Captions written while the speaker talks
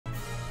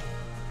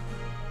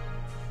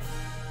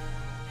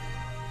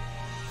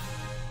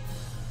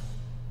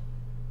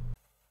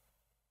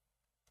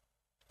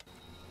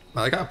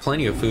I got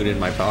plenty of food in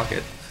my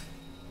pocket.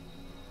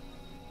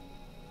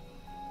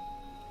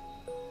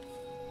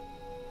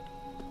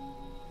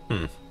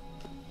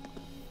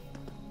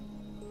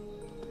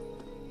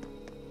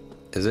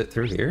 Is it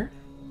through here?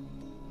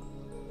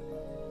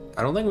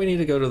 I don't think we need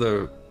to go to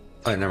the...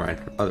 Oh, never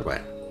mind. Other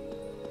way.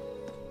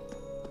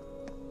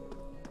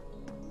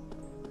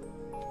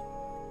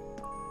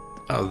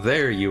 Oh,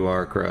 there you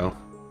are, Crow.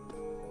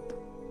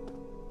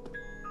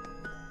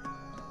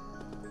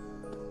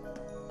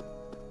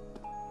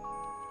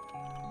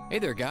 Hey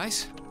there,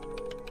 guys.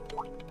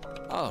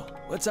 Oh,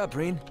 what's up,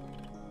 Reen?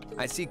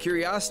 I see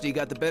curiosity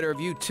got the better of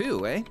you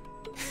too, eh?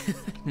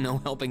 No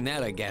helping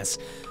that, I guess.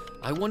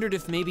 I wondered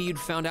if maybe you'd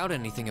found out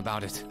anything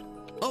about it.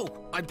 Oh,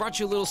 I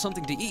brought you a little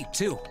something to eat,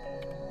 too.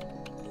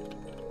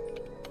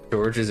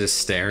 George is just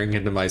staring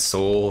into my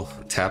soul,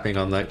 tapping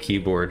on that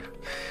keyboard.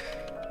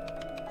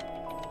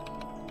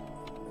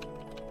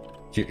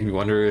 You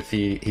wonder if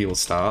he will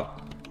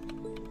stop?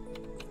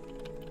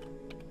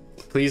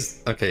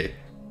 Please, okay.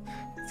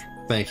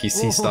 Thank you,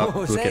 he stopped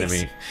looking at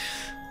me.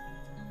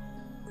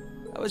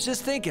 I was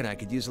just thinking I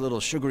could use a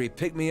little sugary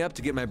pick-me-up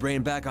to get my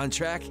brain back on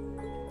track.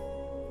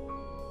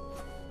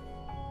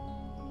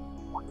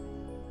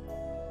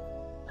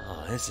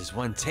 Oh, this is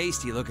one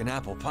tasty-looking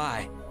apple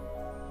pie.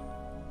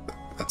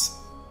 That's...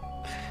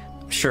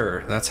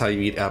 Sure, that's how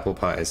you eat apple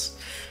pies.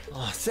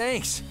 Oh,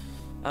 thanks.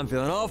 I'm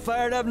feeling all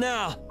fired up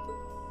now.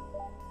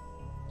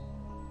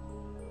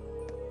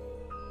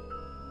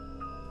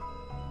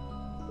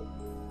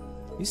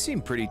 You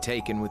seem pretty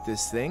taken with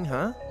this thing,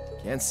 huh?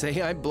 Can't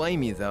say I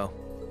blame you, though.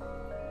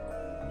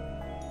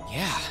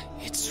 Yeah,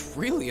 it's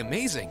really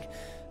amazing.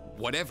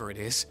 Whatever it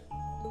is.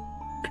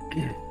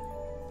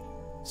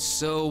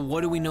 So,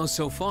 what do we know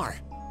so far?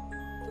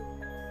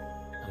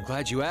 I'm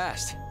glad you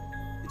asked.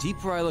 The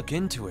deeper I look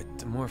into it,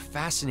 the more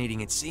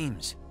fascinating it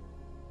seems.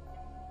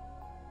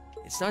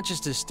 It's not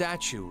just a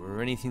statue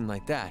or anything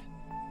like that.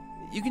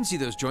 You can see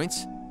those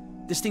joints.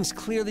 This thing's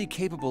clearly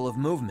capable of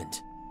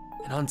movement.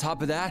 And on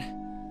top of that,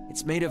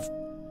 it's made of,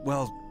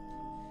 well,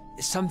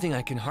 something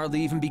I can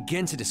hardly even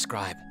begin to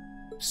describe.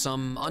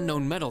 Some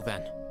unknown metal,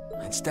 then.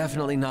 It's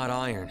definitely not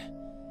iron.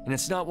 And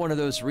it's not one of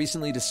those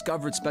recently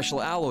discovered special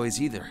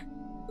alloys either.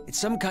 It's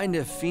some kind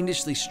of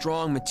fiendishly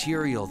strong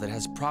material that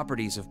has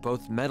properties of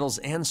both metals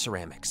and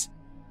ceramics.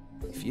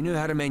 If you knew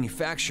how to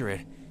manufacture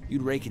it,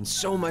 you'd rake in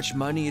so much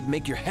money it'd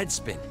make your head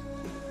spin.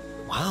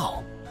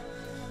 Wow.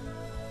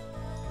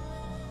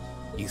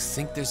 You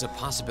think there's a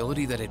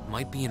possibility that it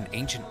might be an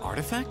ancient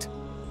artifact?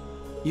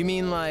 You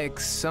mean like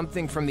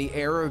something from the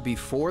era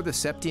before the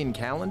Septian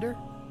calendar?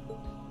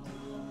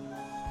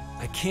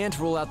 I can't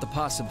rule out the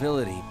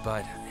possibility,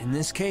 but in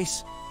this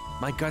case,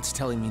 my gut's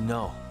telling me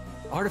no.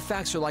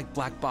 Artifacts are like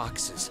black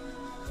boxes.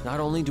 Not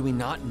only do we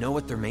not know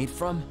what they're made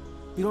from,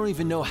 we don't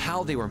even know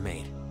how they were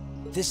made.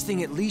 This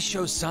thing at least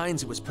shows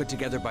signs it was put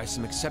together by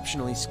some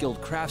exceptionally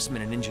skilled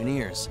craftsmen and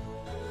engineers.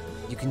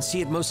 You can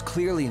see it most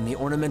clearly in the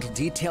ornamental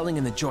detailing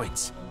in the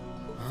joints.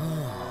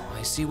 Oh,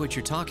 I see what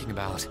you're talking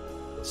about.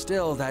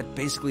 Still, that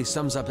basically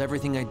sums up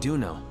everything I do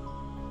know.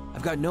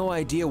 I've got no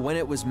idea when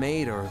it was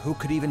made or who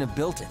could even have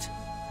built it.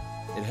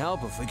 It'd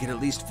help if we could at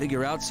least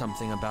figure out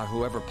something about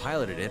whoever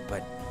piloted it,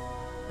 but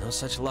no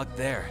such luck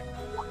there.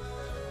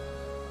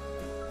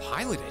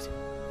 Piloted?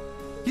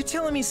 You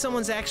telling me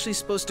someone's actually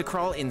supposed to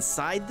crawl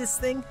inside this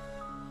thing?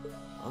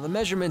 Well, the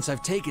measurements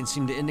I've taken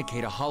seem to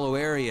indicate a hollow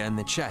area in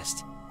the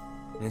chest.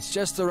 And it's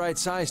just the right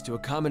size to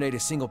accommodate a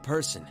single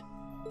person.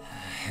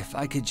 If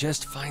I could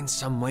just find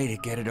some way to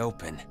get it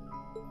open.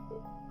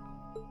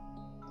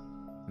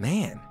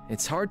 Man,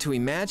 it's hard to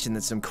imagine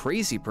that some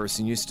crazy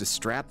person used to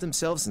strap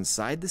themselves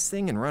inside this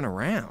thing and run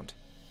around.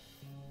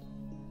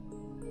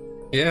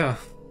 Yeah.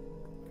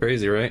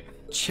 Crazy, right?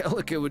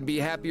 Jellica would be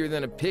happier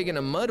than a pig in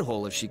a mud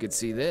hole if she could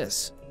see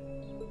this.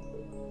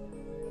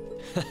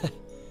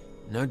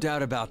 No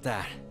doubt about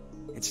that.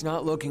 It's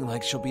not looking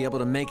like she'll be able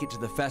to make it to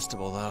the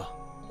festival, though.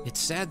 It's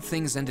sad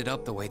things ended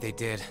up the way they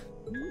did.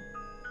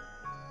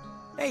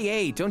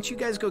 Hey, don't you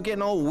guys go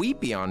getting all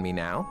weepy on me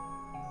now.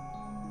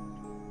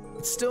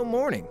 It's still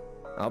morning.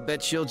 I'll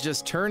bet she'll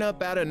just turn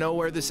up out of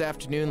nowhere this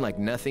afternoon like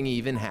nothing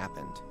even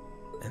happened.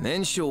 And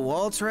then she'll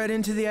waltz right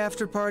into the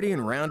after party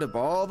and round up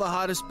all the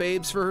hottest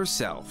babes for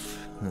herself.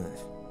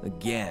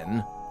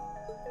 Again.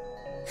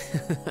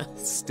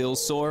 Still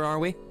sore, are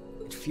we?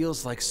 It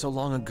feels like so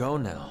long ago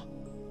now.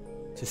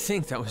 To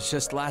think that was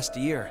just last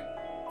year.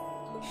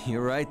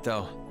 You're right,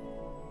 though.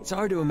 It's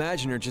hard to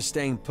imagine her just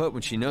staying put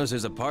when she knows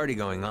there's a party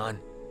going on.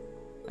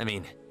 I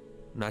mean,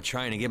 I'm not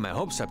trying to get my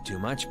hopes up too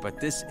much, but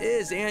this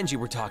is Angie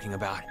we're talking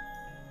about.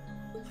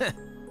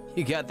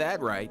 You got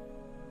that right.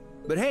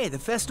 But hey, the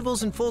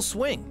festival's in full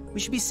swing. We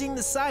should be seeing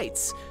the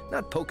sights,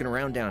 not poking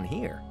around down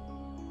here.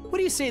 What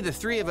do you say the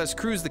three of us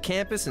cruise the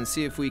campus and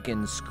see if we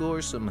can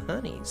score some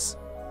honeys?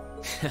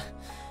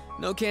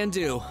 No can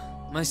do.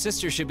 My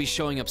sister should be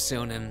showing up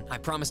soon, and I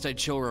promised I'd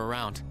show her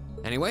around.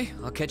 Anyway,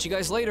 I'll catch you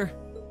guys later.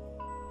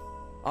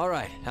 All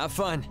right, have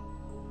fun.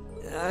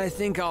 I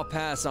think I'll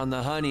pass on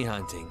the honey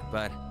hunting,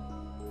 but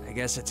I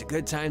guess it's a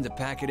good time to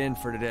pack it in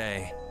for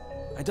today.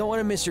 I don't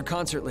want to miss your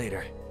concert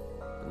later.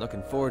 I'm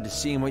looking forward to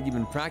seeing what you've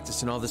been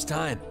practicing all this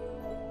time.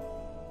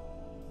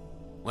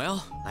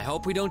 Well, I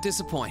hope we don't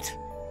disappoint.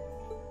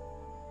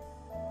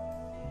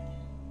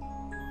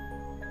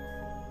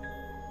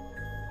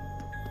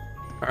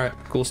 Alright,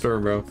 cool story,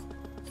 bro.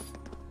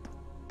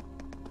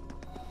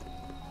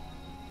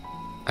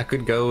 I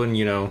could go and,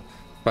 you know,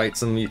 fight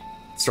some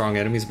strong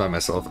enemies by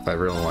myself if I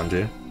really wanted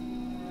to.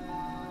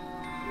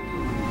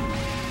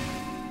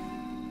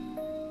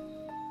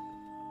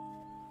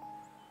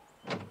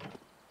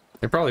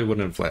 They probably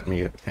wouldn't have let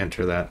me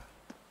enter that.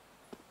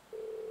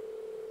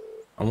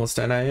 Almost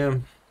 10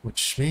 AM,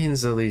 which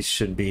means Elise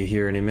should be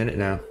here any minute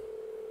now.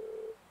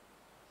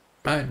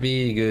 Might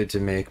be good to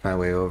make my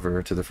way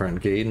over to the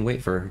front gate and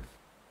wait for her.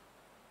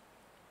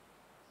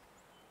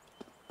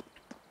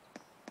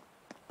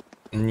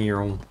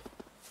 Neural.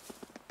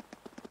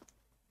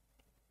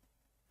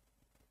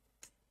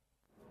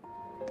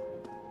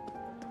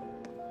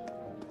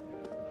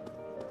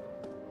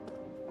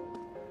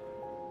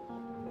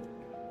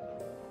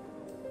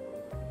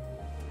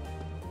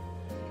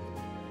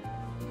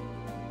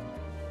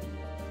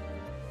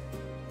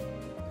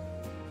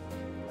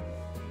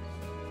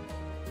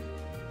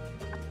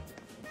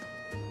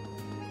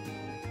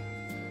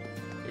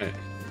 Okay.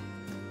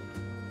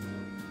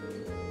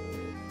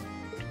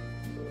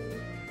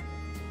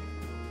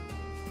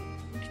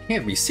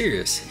 Can't be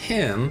serious.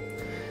 Him?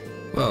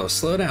 Whoa,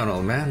 slow down,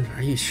 old man.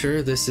 Are you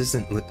sure this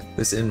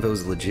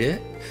info's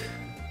legit?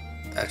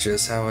 That's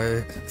just how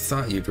I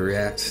thought you'd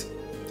react.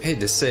 Hate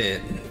to say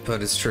it,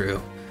 but it's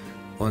true.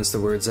 Once the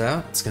word's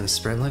out, it's gonna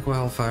spread like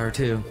wildfire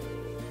too.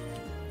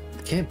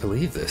 I can't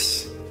believe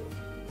this.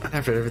 Not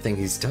after everything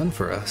he's done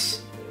for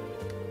us.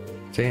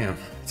 Damn.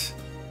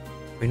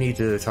 We need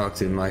to talk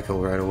to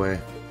Michael right away.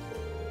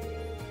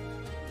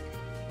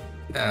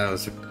 That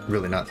was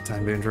really not the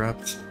time to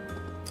interrupt.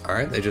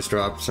 Alright, they just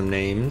dropped some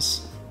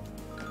names.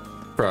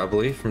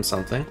 Probably from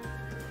something.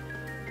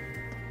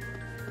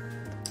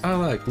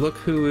 Oh, look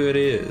who it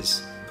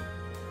is.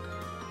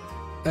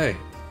 Hey.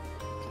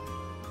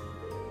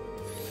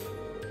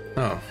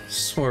 Oh,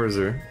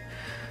 Schwarzer.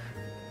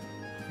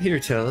 Hear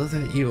tell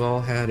that you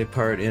all had a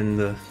part in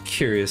the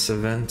curious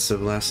events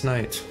of last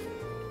night.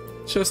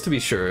 Just to be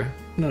sure,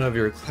 none of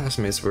your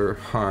classmates were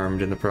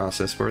harmed in the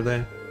process, were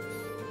they?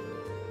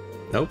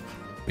 Nope.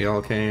 We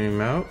all came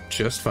out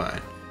just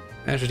fine.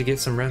 Managed to get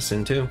some rest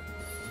in too.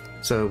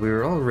 So we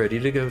were all ready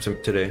to go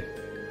today.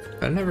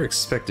 I never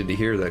expected to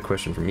hear that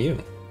question from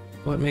you.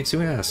 What makes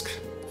you ask?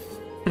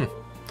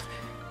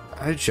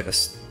 I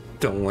just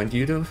don't want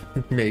you to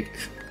make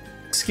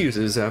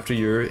excuses after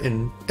your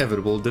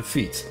inevitable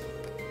defeat.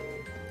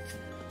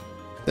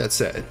 That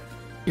said,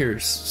 you're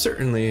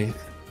certainly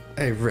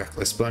a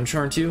reckless bunch,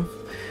 aren't you?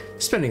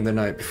 Spending the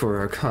night before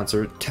our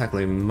concert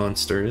tackling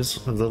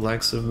monsters of the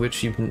likes of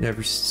which you've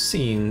never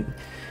seen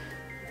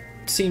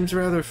seems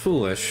rather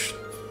foolish.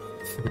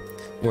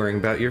 Worrying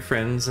about your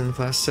friends in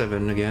Class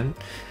 7 again.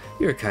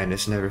 Your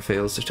kindness never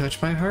fails to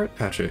touch my heart,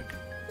 Patrick.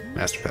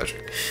 Master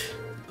Patrick.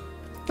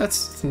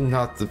 That's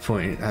not the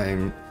point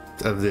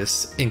of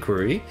this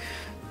inquiry.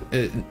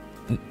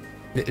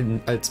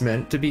 It's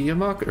meant to be a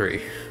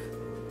mockery.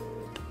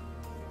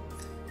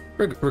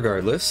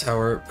 Regardless,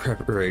 our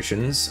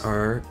preparations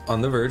are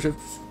on the verge of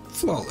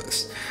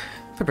flawless.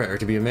 Prepare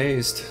to be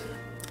amazed.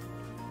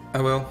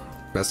 I will.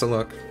 Best of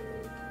luck.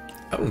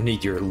 I don't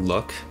need your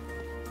luck.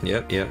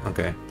 Yep,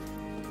 okay.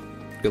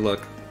 Good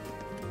luck.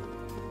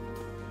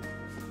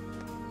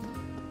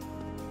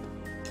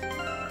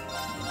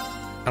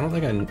 I don't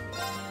think I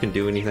can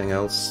do anything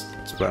else,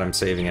 but I'm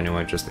saving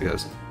anyway just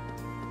because.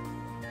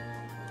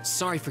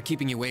 Sorry for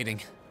keeping you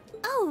waiting.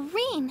 Oh,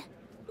 Rean!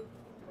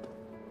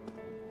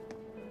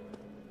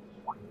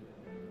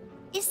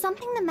 Is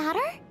something the matter?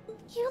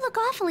 You look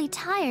awfully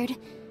tired.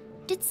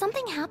 Did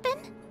something happen?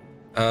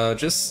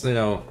 Just, you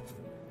know,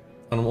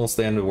 almost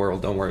the end of the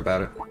world, don't worry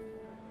about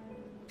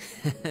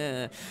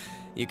it.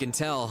 You can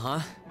tell, huh?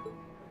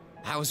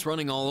 I was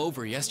running all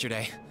over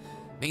yesterday.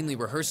 Mainly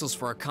rehearsals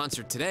for our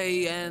concert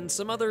today and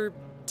some other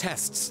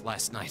tests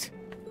last night.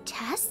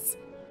 Tests?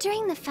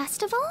 During the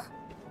festival?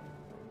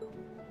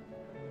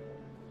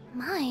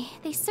 My,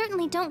 they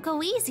certainly don't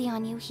go easy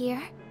on you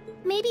here.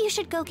 Maybe you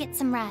should go get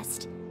some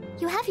rest.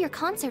 You have your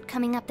concert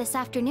coming up this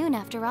afternoon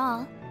after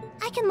all.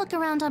 I can look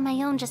around on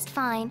my own just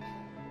fine.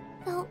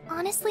 Though,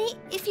 honestly,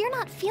 if you're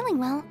not feeling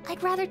well,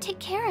 I'd rather take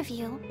care of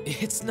you.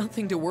 It's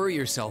nothing to worry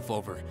yourself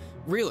over.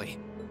 Really.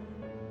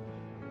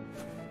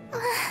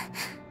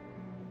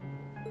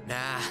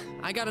 Nah,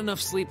 I got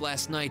enough sleep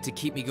last night to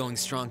keep me going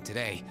strong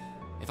today.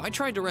 If I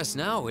tried to rest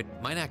now, it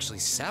might actually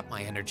sap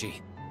my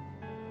energy.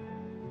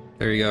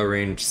 There you go,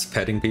 Rain, just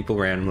petting people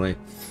randomly.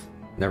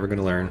 Never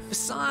gonna learn.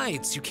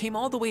 Besides, you came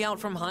all the way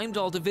out from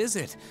Heimdall to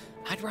visit.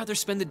 I'd rather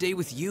spend the day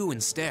with you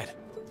instead.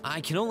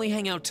 I can only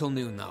hang out till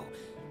noon, though.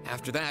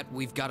 After that,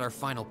 we've got our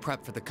final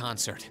prep for the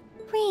concert.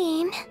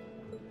 Rean.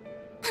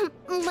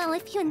 Well,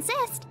 if you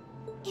insist.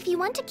 If you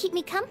want to keep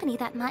me company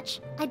that much,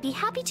 I'd be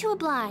happy to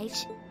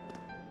oblige.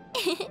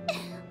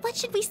 What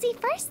should we see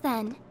first,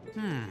 then?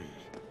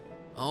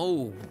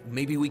 Oh,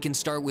 maybe we can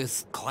start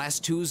with Class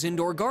 2's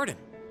indoor garden.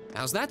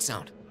 How's that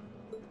sound?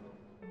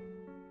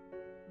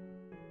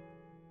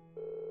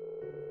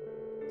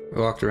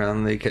 We walked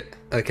around the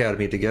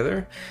academy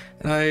together,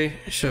 and I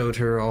showed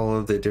her all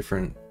of the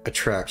different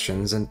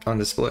attractions on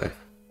display.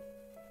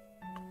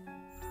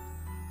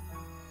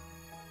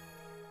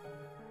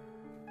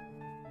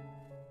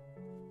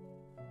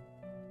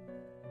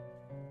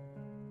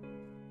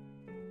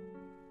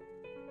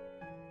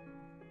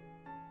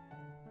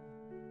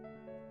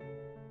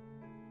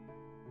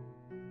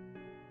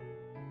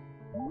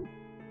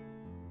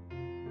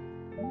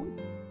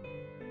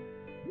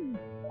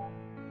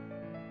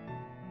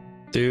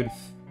 Dude.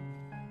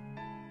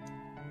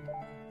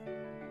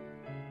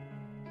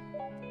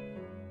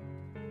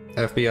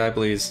 FBI,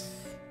 please.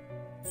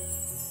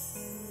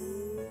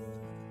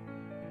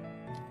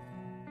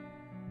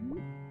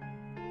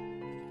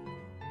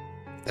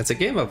 It's a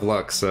game of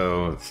luck,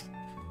 so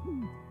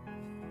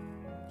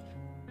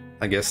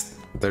I guess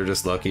they're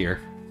just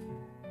luckier.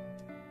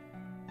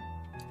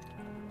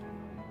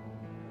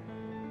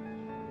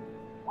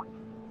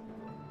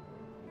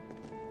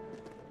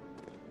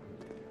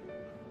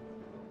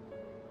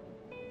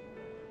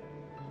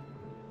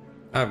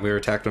 Ah, we were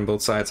attacked on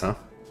both sides, huh?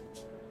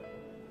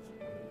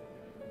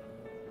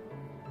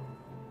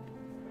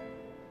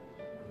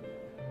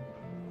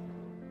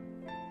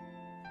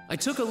 I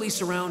took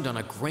Elise around on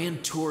a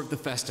grand tour of the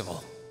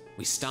festival.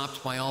 We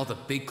stopped by all the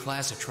big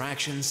class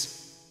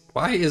attractions.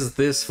 Why is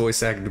this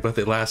voice acted but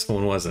the last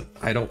one wasn't?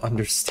 I don't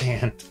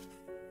understand.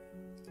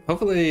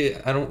 Hopefully,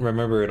 I don't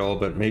remember it all,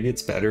 but maybe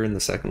it's better in the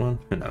second one?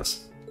 Who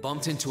knows?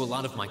 Bumped into a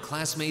lot of my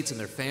classmates and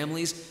their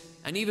families,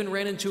 and even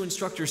ran into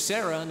instructor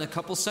Sarah and a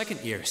couple second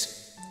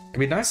years. It'd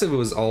be nice if it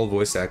was all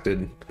voice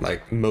acted,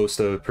 like most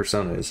of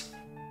Persona is.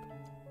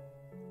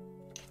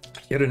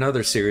 Yet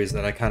another series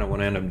that I kind of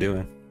want to end up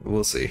doing.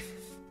 We'll see.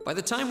 By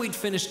the time we'd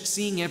finished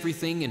seeing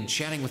everything and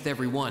chatting with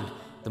everyone,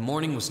 the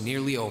morning was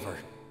nearly over.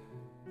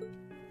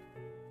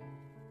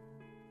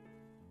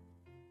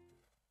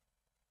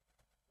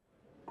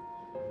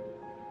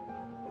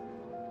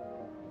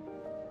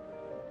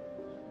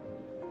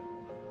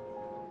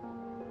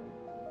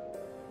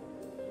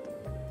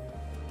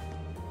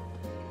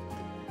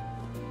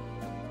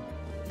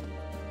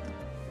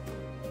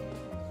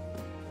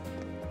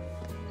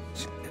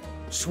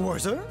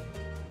 Schwarzer?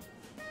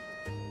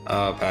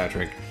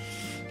 Patrick.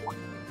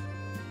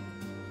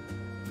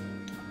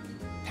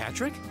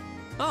 Patrick?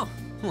 Oh,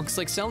 looks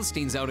like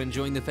Celestine's out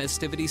enjoying the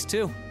festivities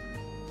too.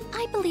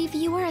 I believe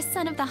you are a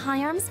son of the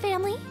High Arms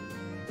family?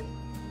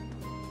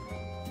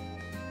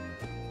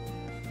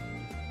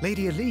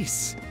 Lady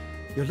Elise,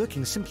 you're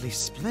looking simply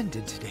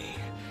splendid today.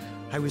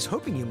 I was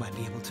hoping you might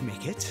be able to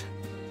make it.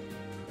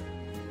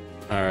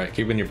 Alright,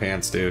 keep in your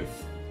pants, dude.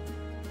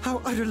 How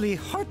utterly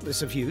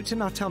heartless of you to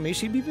not tell me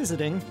she'd be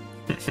visiting.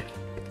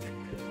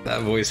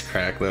 That voice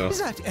crack, though. Is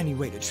that any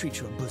way to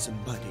treat your bosom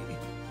buddy?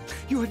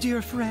 Your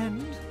dear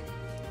friend?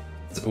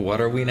 So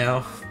what are we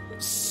now?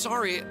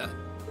 Sorry,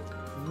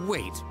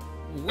 wait.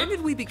 When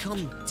did we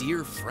become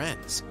dear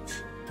friends?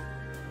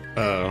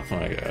 Oh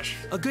my gosh.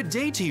 A good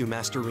day to you,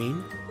 Master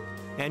Rean.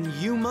 And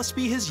you must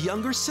be his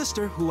younger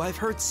sister who I've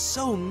heard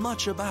so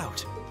much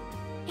about.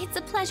 It's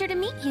a pleasure to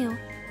meet you.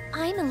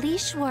 I'm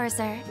Elise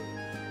Schwarzer.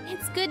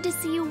 It's good to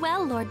see you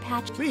well, Lord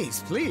Patrick.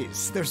 Please,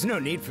 please. There's no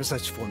need for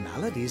such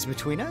formalities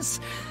between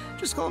us.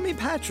 Just call me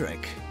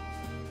Patrick.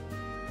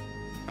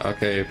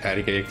 Okay,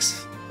 patty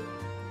cakes.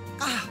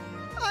 Ah,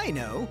 I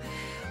know.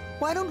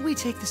 Why don't we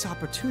take this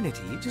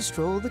opportunity to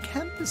stroll the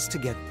campus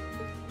together?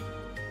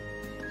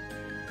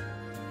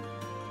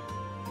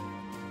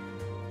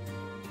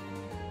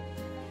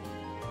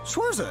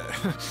 Schwarzer,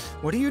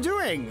 what are you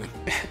doing?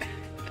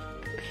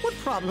 What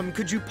problem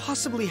could you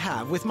possibly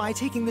have with my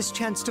taking this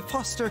chance to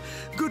foster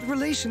good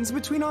relations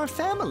between our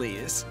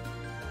families?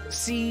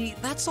 See,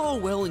 that's all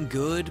well and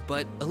good,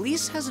 but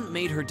Elise hasn't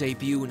made her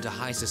debut into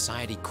high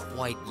society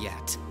quite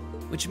yet.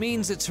 Which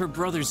means it's her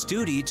brother's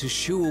duty to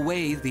shoo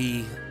away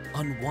the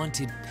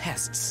unwanted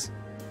pests.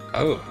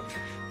 Oh,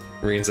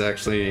 Rean's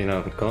actually,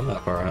 going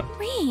that far out.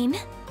 Rean?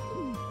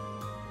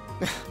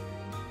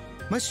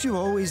 Must you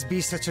always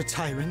be such a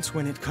tyrant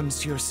when it comes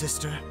to your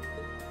sister?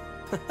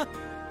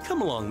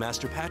 Come along,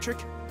 Master Patrick.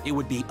 It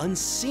would be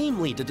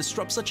unseemly to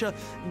disrupt such a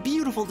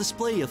beautiful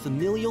display of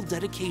familial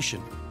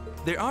dedication.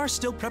 There are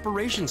still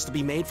preparations to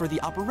be made for the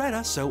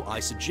operetta, so I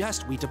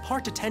suggest we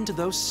depart to tend to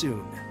those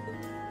soon.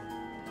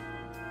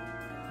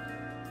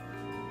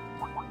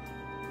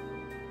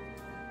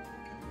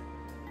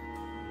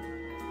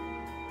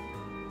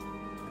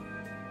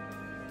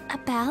 A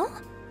bell?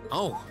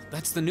 Oh,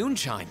 that's the noon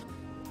chime.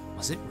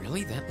 Was it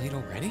really that late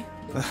already?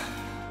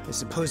 I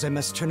suppose I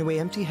must turn away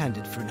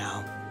empty-handed for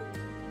now.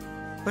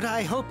 But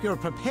I hope you're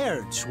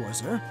prepared,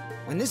 Schwarzer.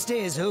 When this day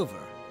is over,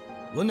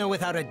 we'll know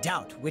without a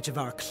doubt which of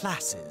our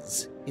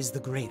classes is the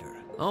greater.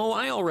 Oh,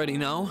 I already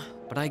know,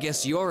 but I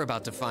guess you're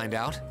about to find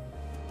out.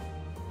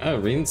 Oh,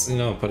 Rean's,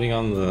 putting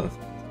on the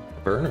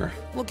burner.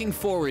 Looking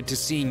forward to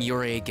seeing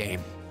your A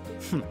game.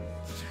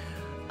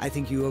 I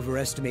think you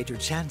overestimate your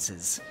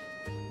chances.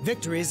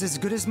 Victory is as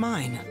good as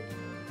mine.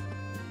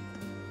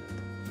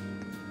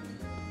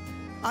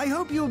 I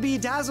hope you'll be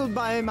dazzled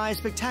by my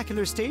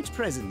spectacular stage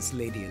presence,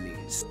 Lady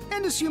Elise.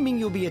 And assuming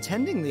you'll be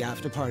attending the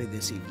after-party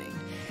this evening,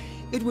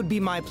 it would be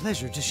my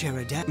pleasure to share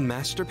a dance.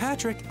 Master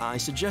Patrick, I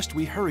suggest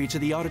we hurry to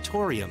the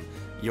auditorium.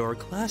 Your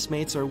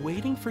classmates are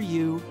waiting for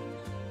you.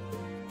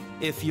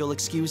 If you'll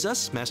excuse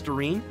us, Master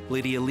Rean,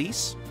 Lady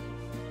Elise.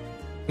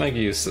 Thank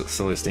you,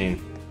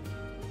 Celestine.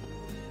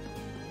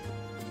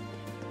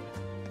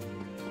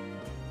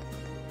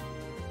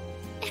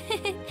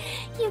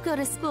 You go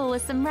to school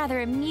with some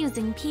rather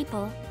amusing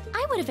people.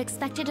 I would have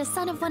expected a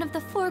son of one of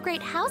the 4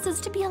 great houses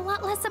to be a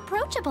lot less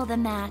approachable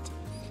than that.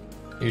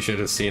 You should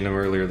have seen him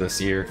earlier this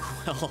year.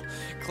 Well,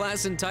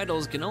 class and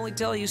titles can only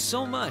tell you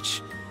so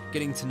much.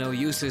 Getting to know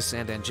Eustace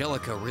and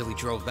Angelica really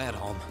drove that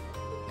home.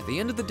 At the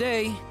end of the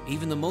day,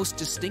 even the most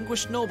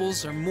distinguished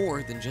nobles are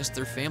more than just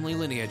their family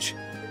lineage.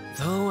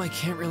 Though I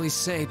can't really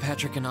say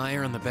Patrick and I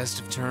are on the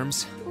best of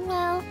terms.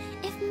 Well,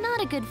 if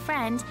not a good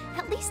friend,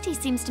 at least he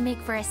seems to make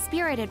for a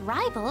spirited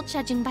rival,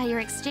 judging by your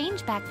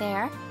exchange back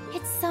there.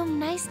 It's so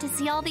nice to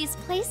see all these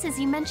places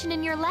you mentioned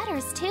in your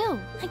letters, too.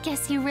 I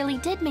guess you really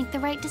did make the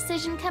right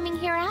decision coming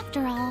here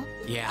after all.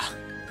 Yeah,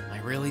 I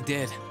really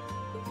did.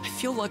 I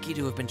feel lucky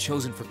to have been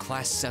chosen for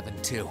Class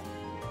 7, too.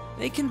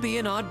 They can be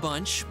an odd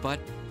bunch, but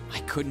I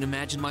couldn't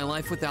imagine my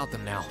life without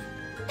them now.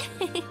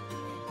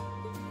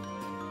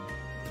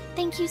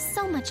 Thank you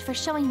so much for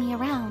showing me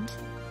around.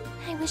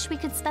 I wish we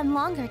could spend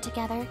longer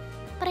together,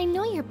 but I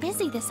know you're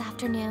busy this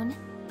afternoon.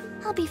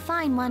 I'll be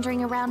fine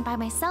wandering around by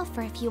myself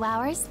for a few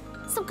hours,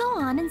 so go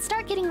on and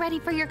start getting ready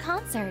for your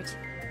concert.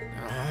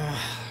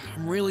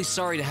 I'm really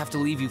sorry to have to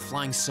leave you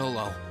flying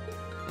solo.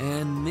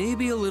 And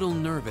maybe a little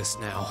nervous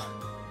now.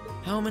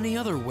 How many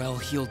other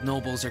well-heeled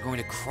nobles are going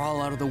to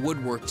crawl out of the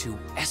woodwork to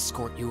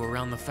escort you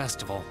around the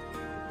festival?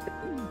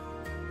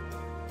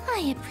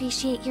 I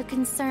appreciate your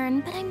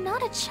concern, but I'm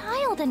not a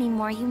child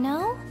anymore, you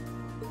know?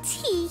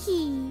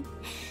 Tee-hee.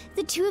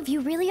 The two of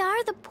you really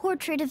are the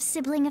portrait of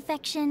sibling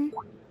affection.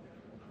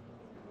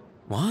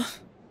 What?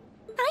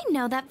 I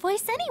know that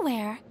voice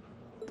anywhere.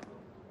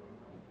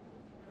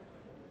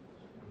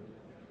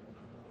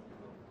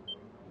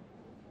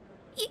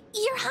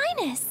 Your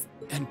Highness!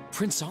 And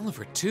Prince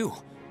Oliver, too.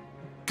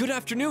 Good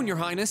afternoon, Your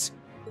Highness.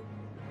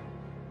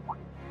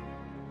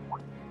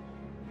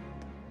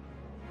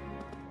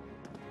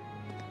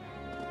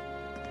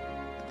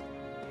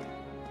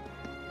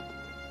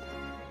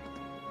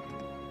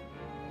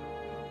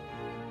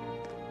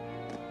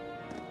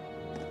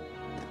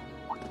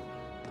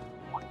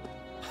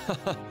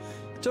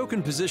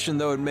 Token position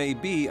though it may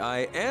be,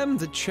 I am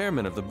the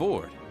chairman of the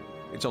board.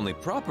 It's only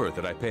proper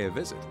that I pay a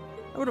visit.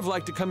 I would have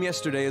liked to come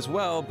yesterday as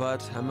well,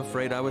 but I'm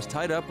afraid I was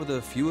tied up with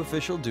a few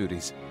official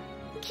duties.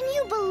 Can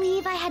you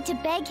believe I had to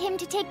beg him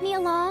to take me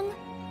along?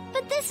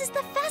 But this is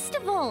the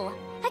festival!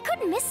 I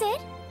couldn't miss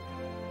it!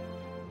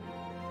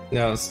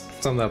 No, it's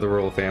something about the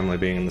royal family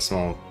being in the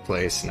small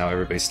place. Now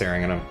everybody's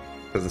staring at him.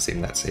 Doesn't seem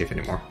that safe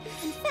anymore.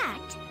 In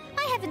fact,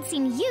 I haven't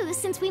seen you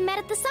since we met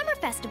at the summer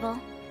festival.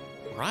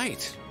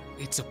 Right.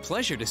 It's a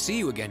pleasure to see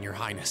you again, Your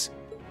Highness.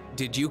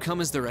 Did you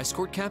come as their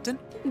escort captain?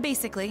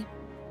 Basically.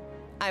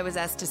 I was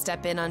asked to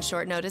step in on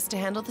short notice to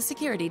handle the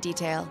security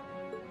detail.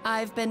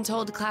 I've been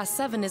told Class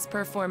 7 is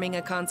performing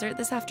a concert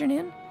this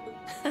afternoon.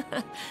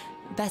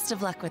 Best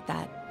of luck with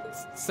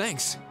that.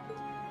 Thanks.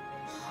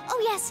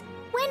 Oh yes,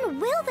 when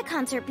will the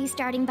concert be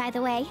starting, by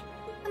the way?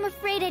 I'm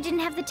afraid I didn't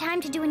have the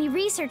time to do any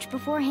research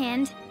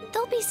beforehand.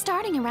 They'll be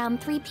starting around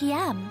 3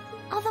 p.m.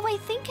 Although I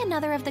think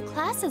another of the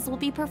classes will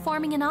be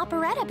performing an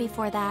operetta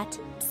before that.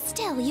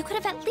 Still, you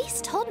could have at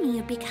least told me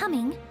you'd be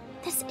coming.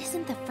 This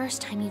isn't the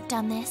first time you've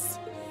done this.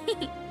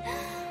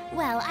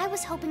 Well, I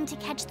was hoping to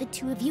catch the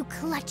two of you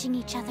clutching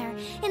each other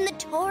in the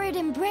torrid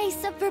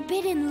embrace of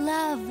forbidden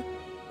love.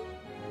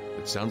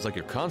 It sounds like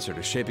your concert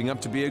is shaping up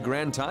to be a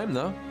grand time,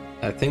 though.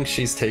 I think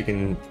she's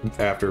taken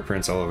after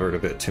Prince Oliver a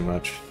bit too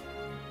much.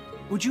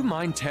 Would you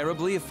mind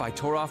terribly if I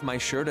tore off my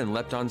shirt and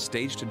leapt on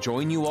stage to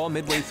join you all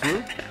midway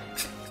through?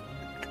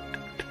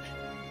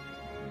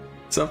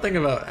 Something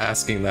about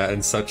asking that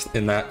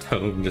in that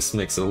tone just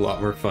makes it a lot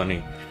more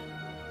funny.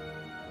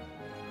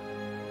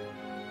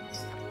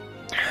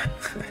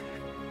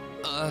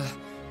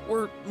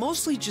 We're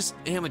mostly just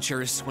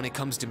amateurs when it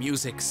comes to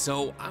music,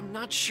 so I'm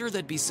not sure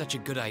that'd be such a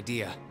good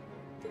idea.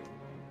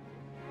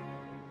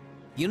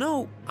 You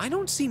know, I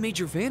don't see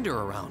Major Vander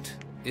around.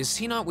 Is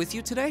he not with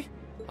you today?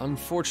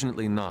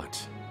 Unfortunately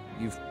not.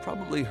 You've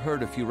probably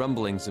heard a few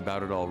rumblings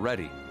about it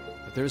already,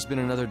 but there's been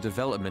another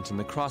development in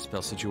the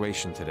Crossbell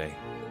situation today.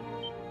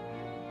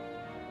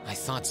 I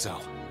thought so.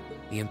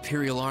 The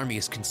Imperial Army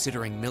is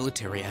considering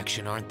military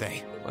action, aren't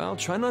they? Well,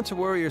 try not to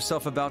worry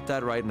yourself about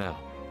that right now.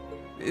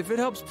 If it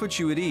helps put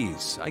you at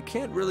ease, I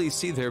can't really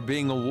see there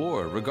being a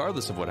war,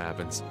 regardless of what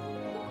happens.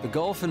 The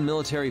gulf in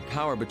military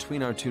power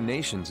between our two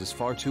nations is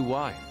far too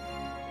wide.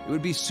 It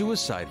would be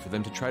suicide for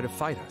them to try to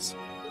fight us.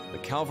 The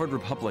Calvard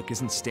Republic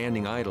isn't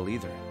standing idle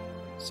either.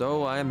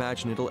 So I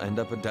imagine it'll end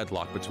up a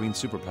deadlock between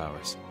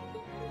superpowers.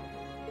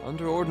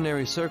 Under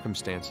ordinary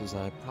circumstances,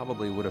 I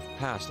probably would have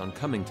passed on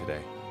coming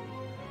today.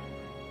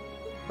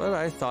 But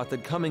I thought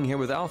that coming here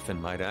with Alphen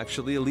might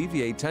actually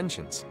alleviate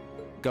tensions.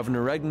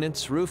 Governor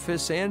Regnitz,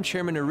 Rufus, and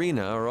Chairman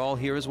Irina are all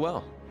here as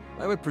well.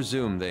 I would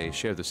presume they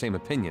share the same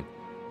opinion.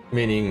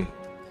 Meaning,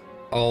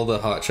 all the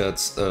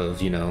hotshots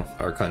of,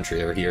 our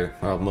country are here.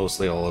 Well,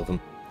 mostly all of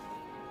them.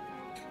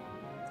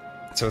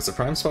 So it's a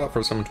prime spot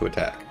for someone to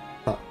attack.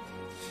 Huh.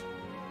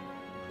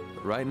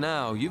 But right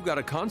now, you've got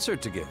a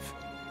concert to give.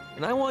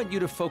 And I want you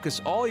to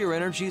focus all your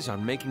energies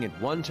on making it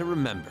one to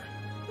remember.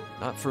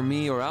 Not for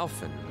me or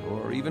Alphen,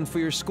 or even for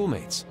your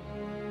schoolmates.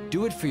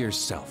 Do it for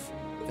yourself.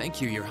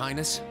 Thank you, Your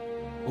Highness.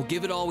 We'll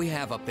give it all we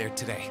have up there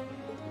today.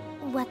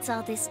 What's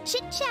all this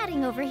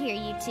chit-chatting over here,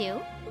 you two?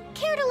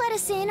 Care to let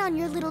us in on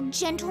your little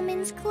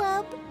gentleman's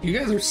club? You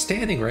guys are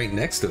standing right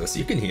next to us.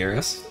 You can hear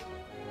us.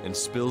 And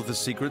spill the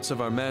secrets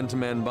of our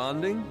man-to-man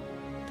bonding?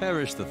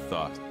 Perish the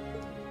thought.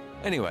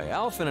 Anyway,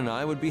 Alphen and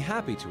I would be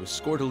happy to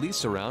escort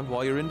Elise around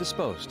while you're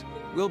indisposed.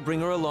 We'll bring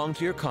her along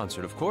to your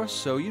concert, of course,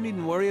 so you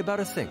needn't worry about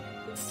a thing.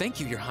 Thank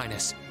you, Your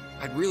Highness.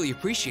 I'd really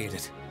appreciate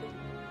it.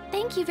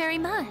 Thank you very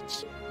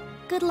much.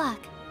 Good luck.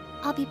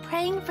 I'll be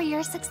praying for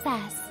your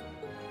success.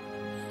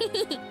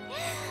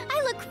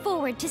 I look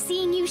forward to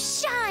seeing you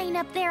shine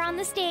up there on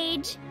the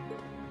stage.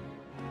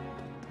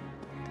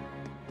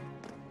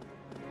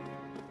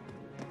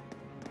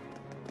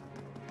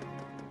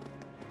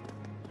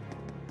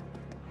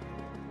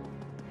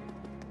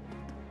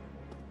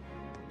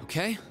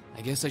 Okay,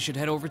 I guess I should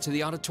head over to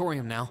the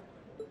auditorium now.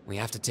 We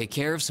have to take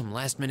care of some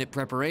last-minute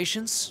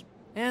preparations,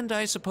 and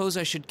I suppose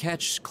I should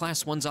catch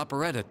Class 1's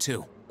operetta,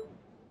 too.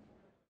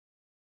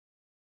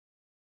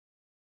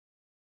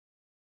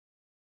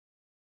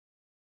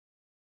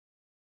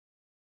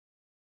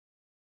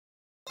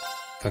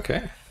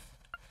 Okay.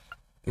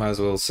 Might as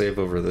well save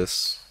over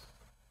this.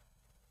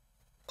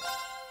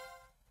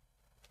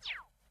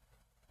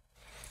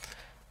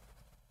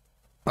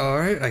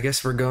 Alright, I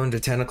guess we're going to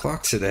 10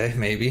 o'clock today,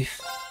 maybe.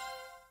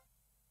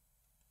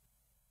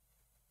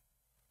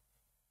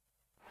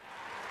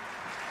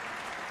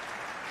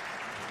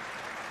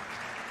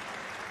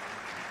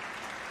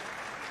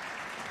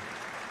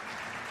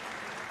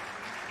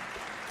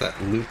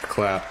 That loop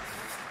clap.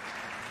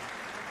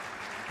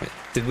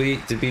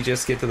 Wait, did we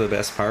just get to the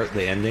best part,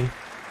 the ending?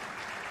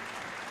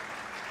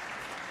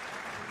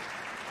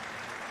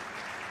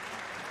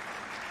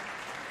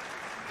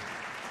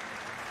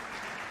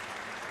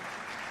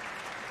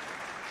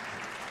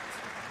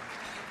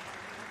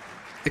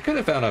 They could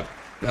have found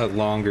a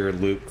longer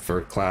loop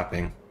for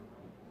clapping.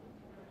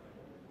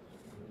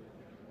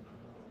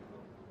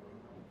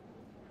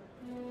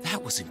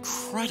 That was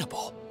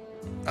incredible.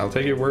 I'll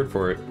take your word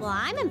for it. Well,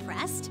 I'm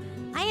impressed.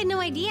 I had no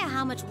idea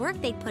how much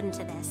work they'd put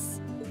into this.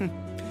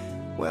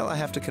 Well, I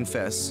have to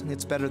confess,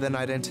 it's better than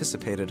I'd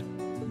anticipated.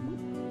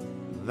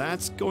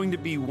 That's going to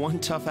be one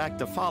tough act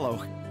to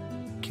follow.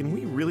 Can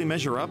we really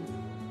measure up?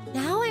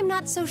 Now I'm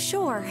not so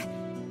sure.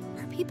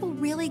 Are people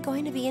really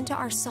going to be into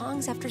our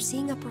songs after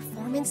seeing a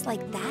performance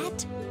like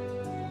that?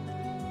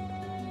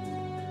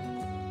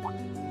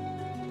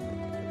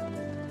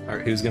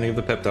 Alright, who's gonna give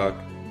the pep talk?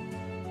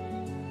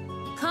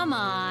 Come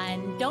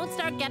on, don't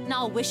start getting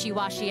all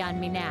wishy-washy on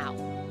me now.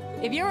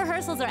 If your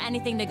rehearsals are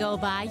anything to go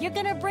by, you're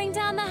gonna bring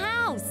down the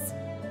house.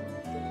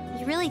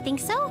 You really think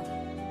so?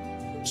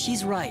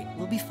 She's right.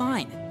 We'll be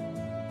fine.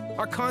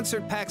 Our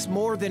concert packs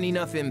more than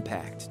enough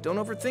impact. Don't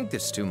overthink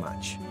this too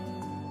much.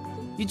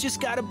 You just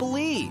gotta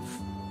believe.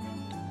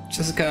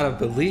 Just gotta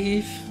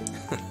believe.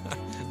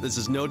 This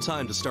is no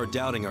time to start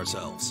doubting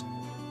ourselves.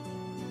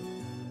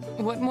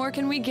 What more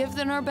can we give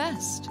than our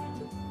best?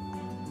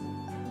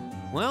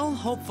 Well,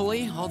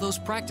 hopefully, all those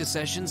practice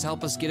sessions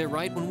help us get it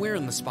right when we're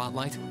in the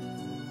spotlight.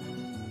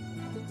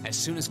 As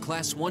soon as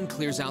Class 1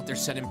 clears out their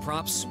set and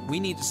props,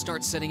 we need to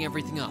start setting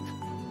everything up.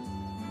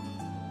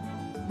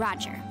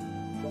 Roger.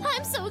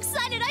 I'm so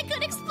excited I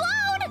could explode!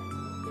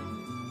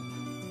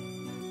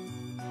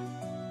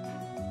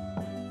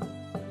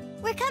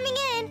 We're coming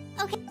in.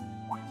 Okay.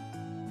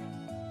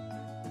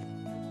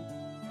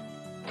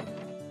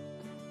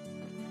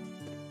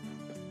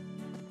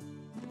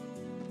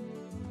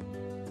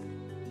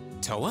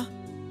 Toa?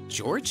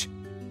 George?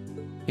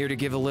 Here to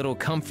give a little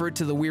comfort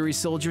to the weary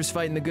soldiers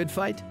fighting the good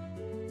fight?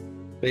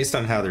 Based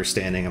on how they're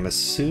standing, I'm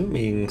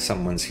assuming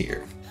someone's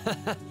here.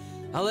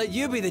 I'll let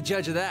you be the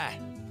judge of that.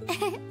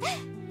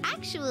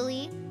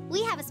 Actually,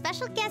 we have a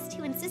special guest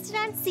who insisted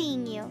on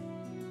seeing you.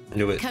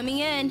 Knew it. Coming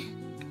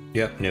in.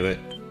 Yep, knew it.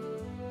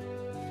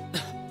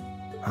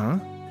 Huh?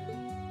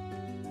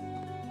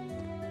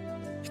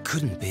 It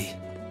couldn't be.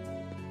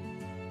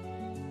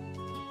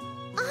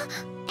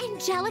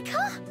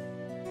 Angelica?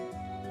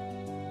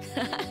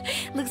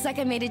 Looks like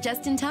I made it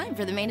just in time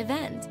for the main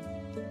event.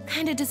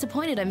 Kinda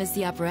disappointed I missed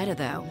the operetta,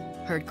 though.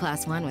 Heard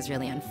Class 1 was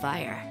really on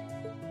fire.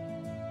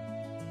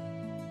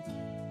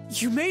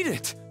 You made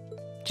it!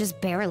 Just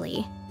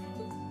barely.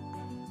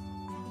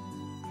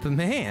 But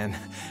man,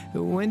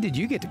 when did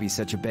you get to be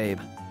such a babe?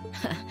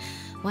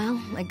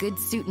 Well, a good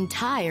suit and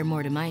tie are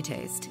more to my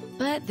taste.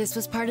 But this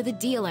was part of the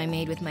deal I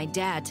made with my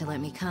dad to let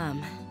me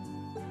come.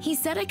 He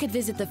said I could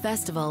visit the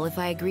festival if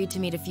I agreed to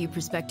meet a few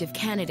prospective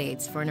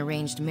candidates for an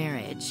arranged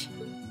marriage.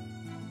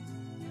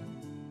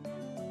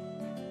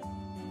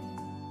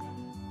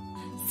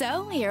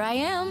 So, here I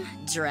am,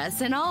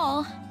 dress and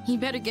all. You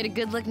better get a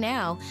good look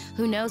now.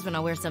 Who knows when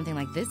I'll wear something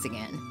like this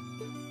again.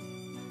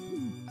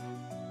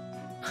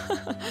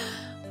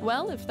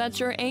 Well, if that's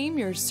your aim,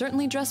 you're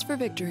certainly dressed for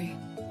victory.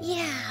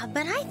 Yeah,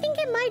 but I think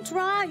it might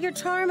draw out your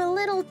charm a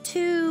little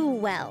too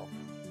well.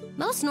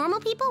 Most normal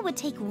people would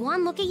take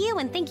one look at you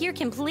and think you're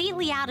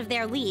completely out of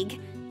their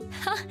league.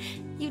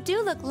 You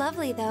do look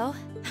lovely, though.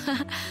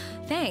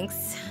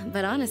 Thanks,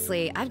 but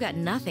honestly, I've got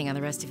nothing on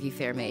the rest of you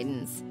fair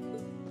maidens.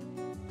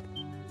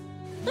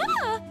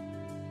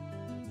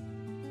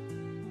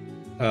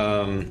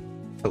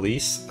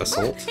 Police?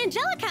 Assault?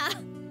 Angelica!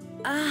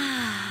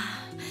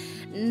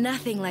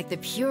 Nothing like the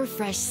pure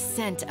fresh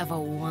scent of a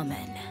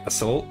woman.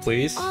 Assault,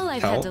 please? All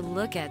I've Help. had to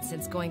look at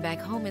since going back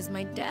home is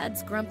my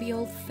dad's grumpy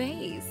old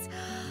face.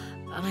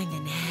 I'm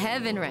in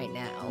heaven right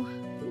now.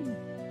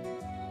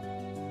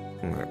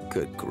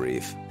 Good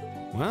grief.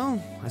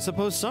 Well, I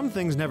suppose some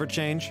things never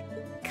change.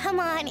 Come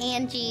on,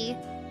 Angie.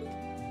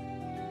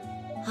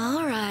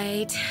 All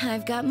right,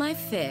 I've got my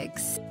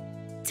fix.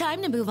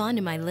 Time to move on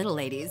to my little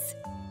ladies.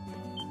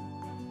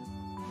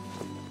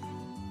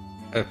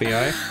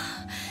 FBI?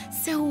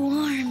 So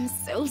warm,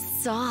 so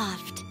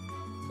soft.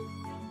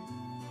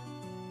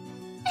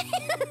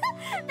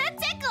 That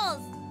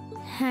tickles!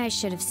 I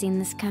should have seen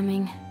this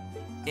coming.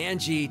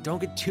 Angie, don't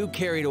get too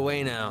carried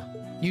away now.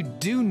 You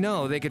do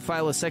know they could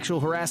file a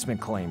sexual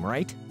harassment claim,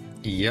 right?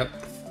 Yep.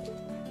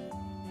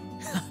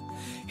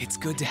 It's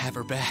good to have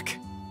her back.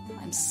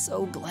 I'm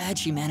so glad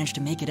she managed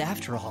to make it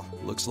after all.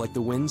 Looks like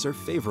the winds are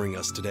favoring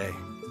us today.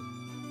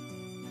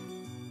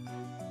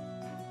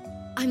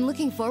 I'm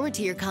looking forward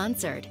to your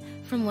concert.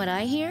 From what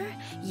I hear,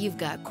 you've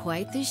got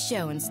quite the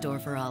show in store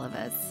for all of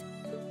us.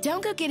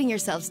 Don't go getting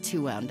yourselves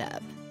too wound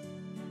up.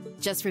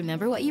 Just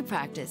remember what you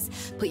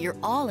practice, put your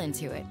all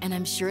into it, and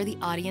I'm sure the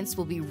audience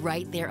will be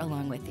right there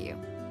along with you.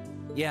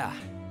 Yeah,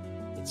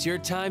 it's your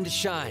time to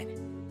shine.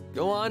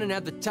 Go on and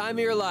have the time of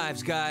your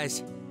lives,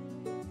 guys.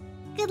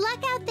 Good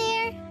luck out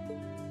there.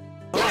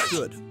 Oh,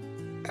 good.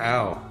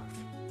 Ow.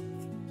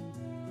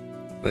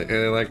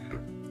 Like,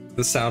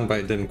 the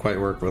soundbite didn't quite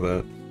work with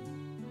it.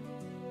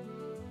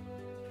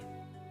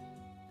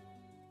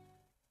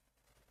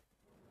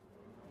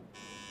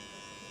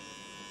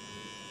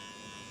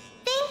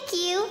 Thank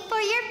you for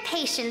your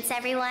patience,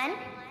 everyone.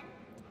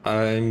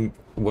 I'm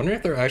wondering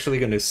if they're actually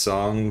going to do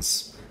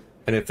songs,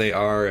 and if they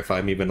are, if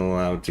I'm even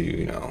allowed to,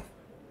 you know,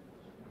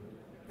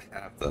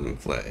 have them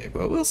play,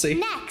 but we'll see.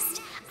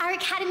 Next, our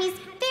Academy's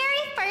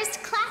very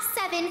first Class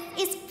 7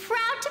 is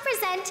proud to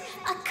present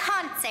a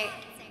concert.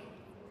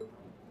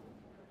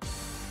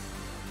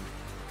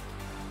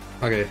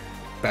 Okay,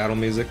 battle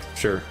music,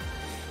 sure.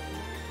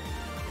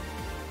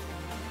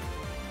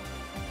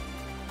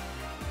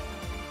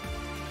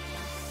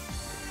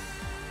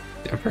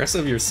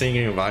 Impressive you're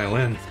singing a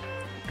violin.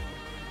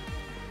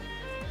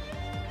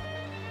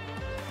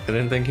 I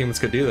didn't think humans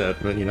could do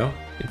that, but you know,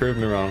 you proved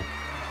me wrong.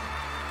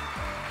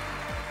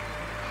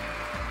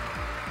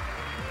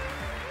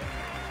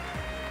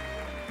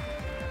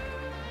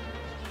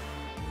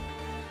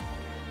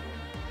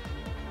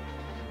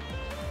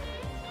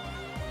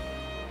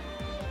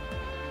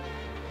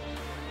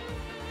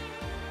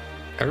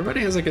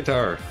 Everybody has a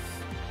guitar.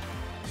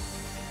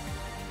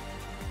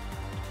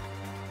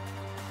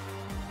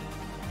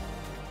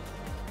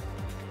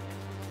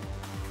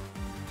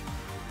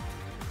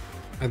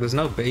 There's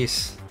no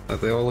bass.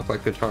 They all look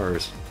like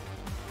guitars.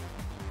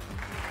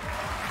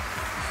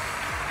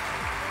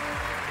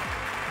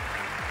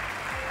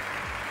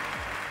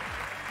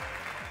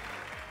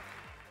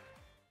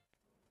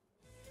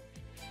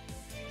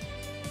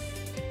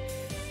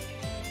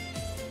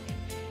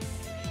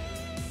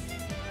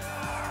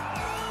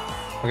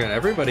 Okay,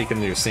 everybody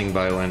can sing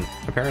violin,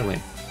 apparently.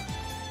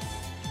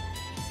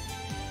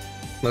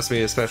 Must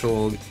be a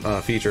special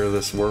feature of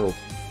this world.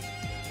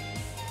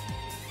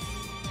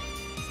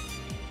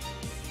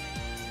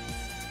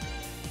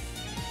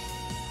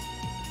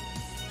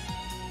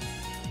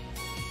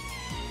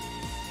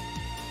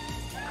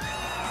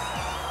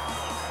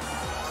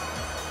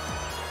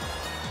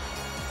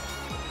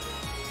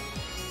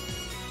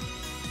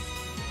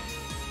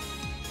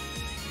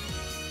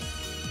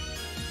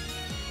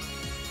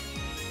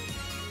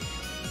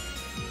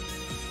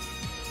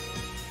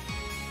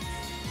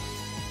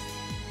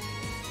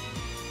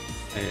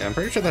 I'm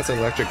pretty sure that's an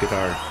electric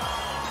guitar.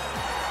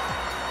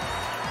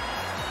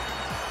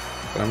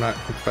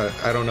 But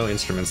I don't know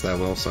instruments that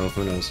well, so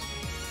who knows.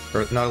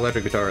 Or not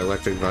electric guitar,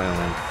 electric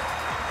violin.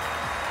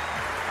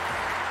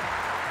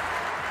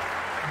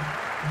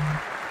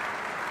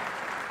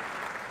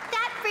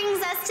 That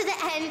brings us to the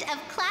end of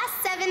Class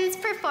 7's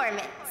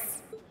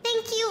performance.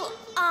 Thank you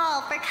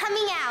all for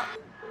coming out.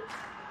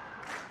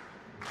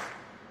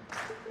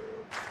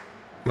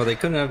 Well, they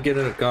couldn't have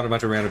got a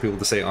bunch of random people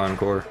to say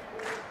encore.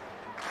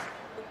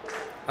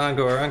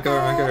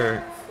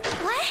 Encore.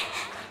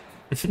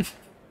 What?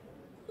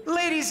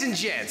 Ladies and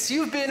gents,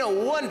 you've been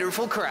a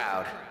wonderful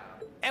crowd.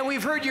 And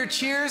we've heard your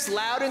cheers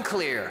loud and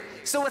clear.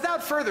 So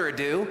without further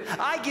ado,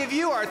 I give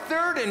you our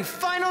third and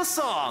final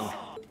song.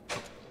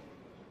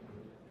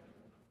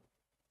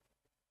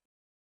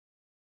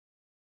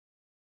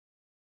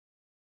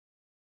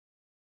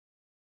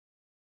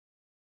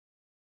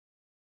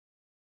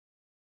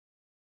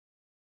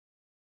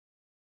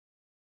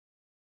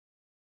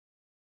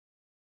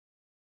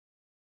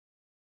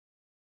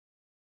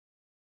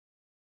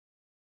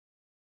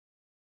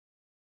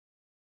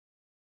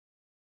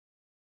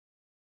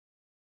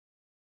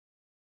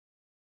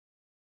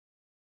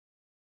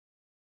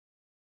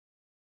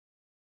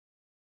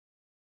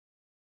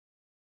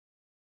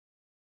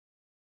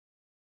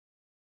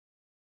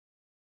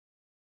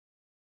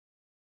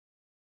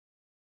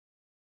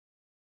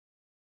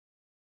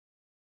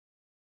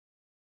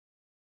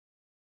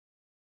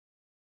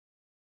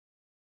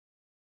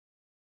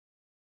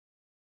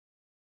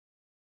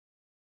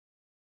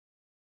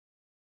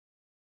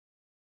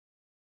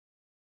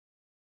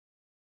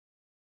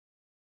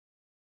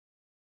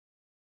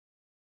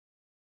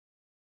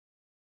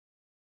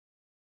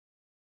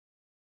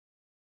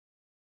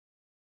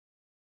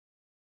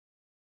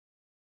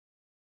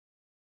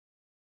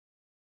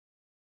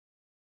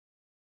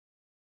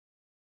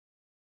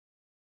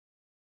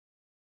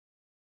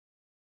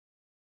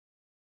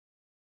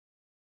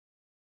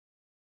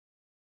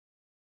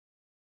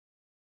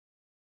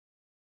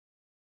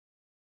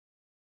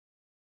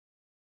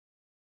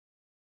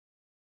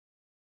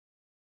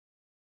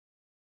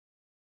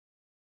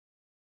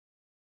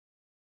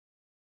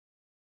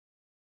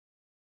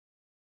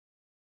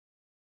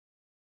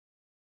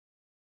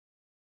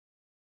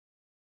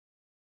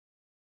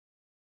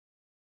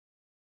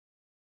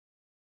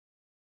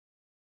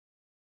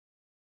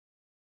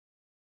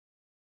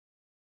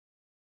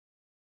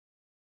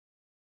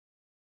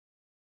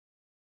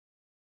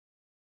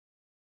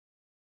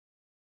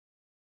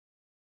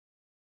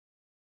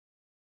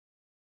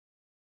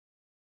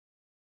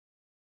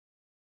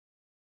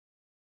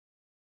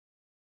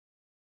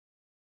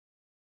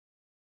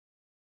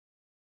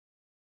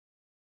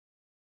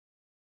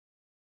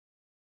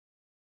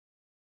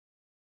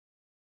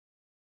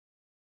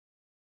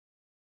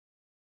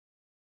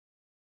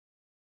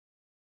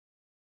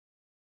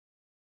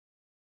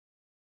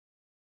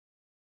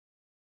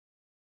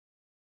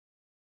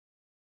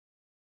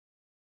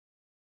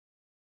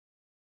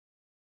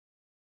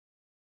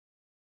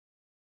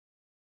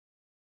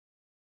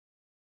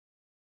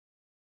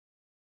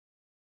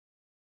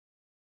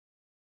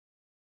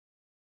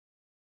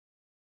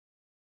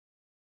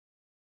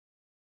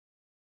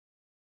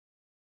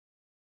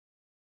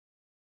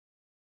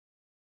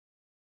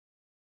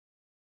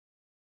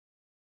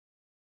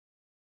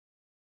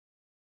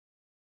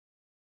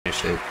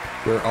 It.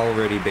 We're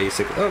already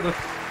basic. Oh, look,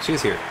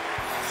 she's here.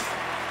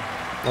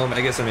 Well, I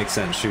guess that makes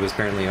sense. She was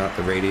apparently on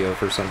the radio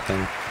for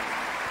something.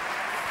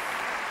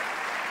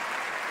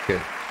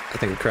 Good. I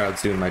think the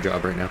crowd's doing my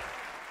job right now.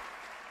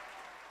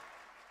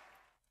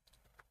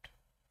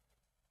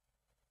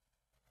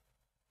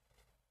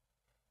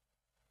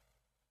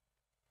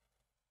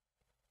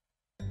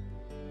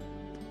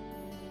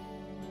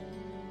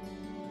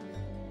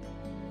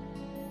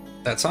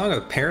 That song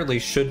apparently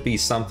should be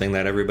something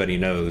that everybody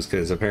knows,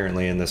 because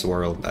apparently in this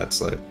world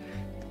that's like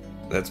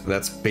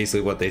that's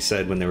basically what they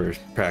said when they were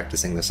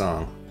practicing the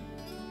song.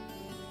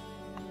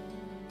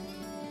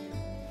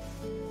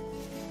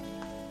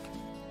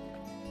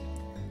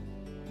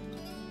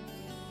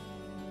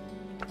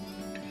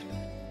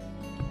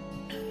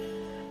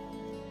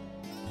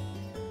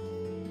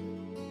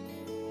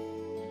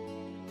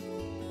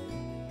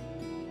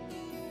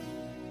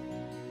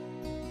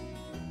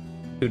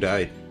 Who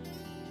died?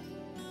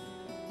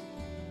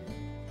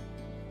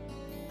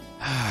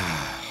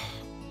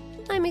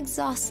 I'm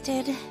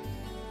exhausted.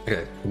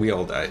 Okay, we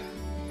all died.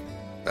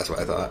 That's what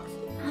I thought.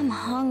 I'm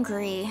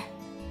hungry.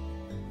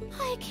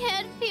 I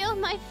can't feel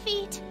my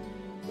feet.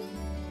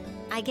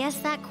 I guess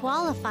that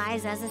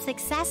qualifies as a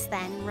success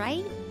then,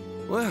 right?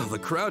 Well, the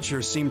crowd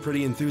sure seemed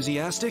pretty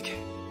enthusiastic.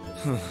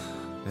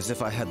 As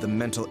if I had the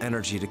mental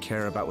energy to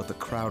care about what the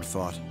crowd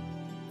thought.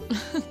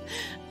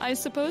 I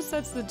suppose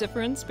that's the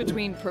difference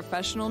between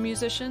professional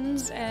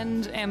musicians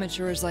and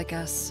amateurs like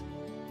us.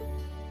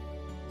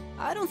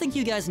 I don't think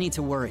you guys need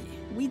to worry.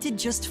 We did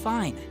just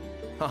fine.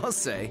 I'll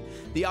say,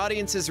 the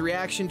audience's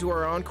reaction to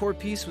our encore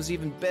piece was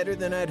even better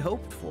than I'd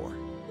hoped for.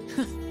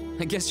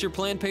 I guess your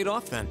plan paid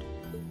off then.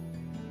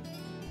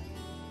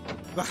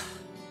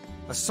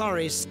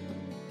 Sorry.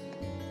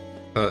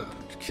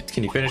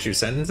 Can you finish your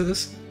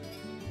sentences?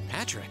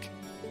 Patrick.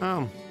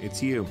 Oh,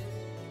 it's you.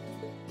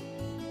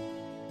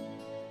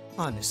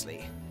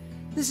 Honestly,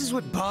 this is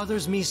what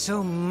bothers me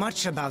so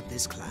much about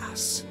this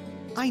class.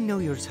 I know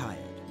you're tired.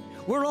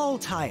 We're all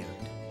tired.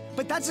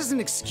 But that doesn't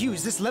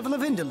excuse this level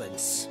of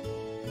indolence.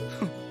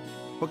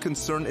 What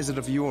concern is it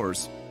of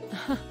yours?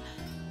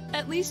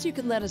 At least you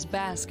can let us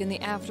bask in the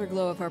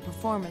afterglow of our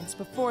performance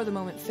before the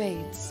moment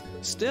fades.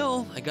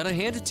 Still, I gotta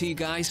hand it to you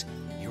guys.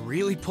 You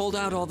really pulled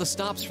out all the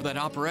stops for that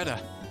operetta.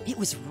 It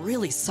was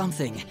really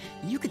something.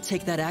 You could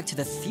take that act to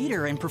the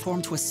theater and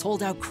perform to a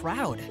sold-out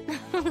crowd.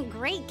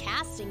 Great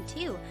casting,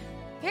 too.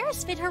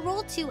 Paris fit her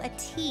role to a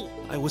T.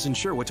 I wasn't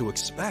sure what to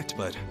expect,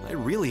 but I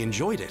really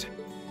enjoyed it.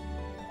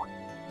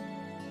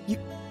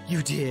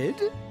 You did?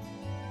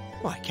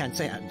 Well, I can't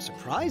say I'm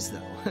surprised,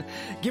 though.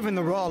 Given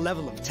the raw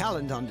level of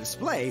talent on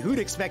display, who'd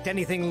expect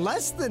anything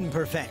less than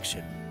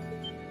perfection?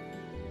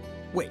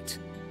 Wait,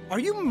 are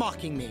you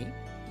mocking me?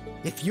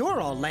 If you're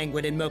all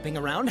languid and moping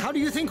around, how do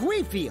you think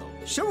we feel?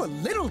 Show a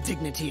little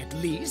dignity at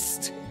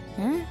least.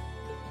 Huh?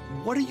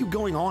 What are you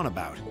going on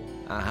about?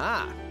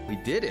 Aha! We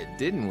did it,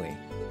 didn't we?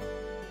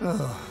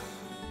 Ugh.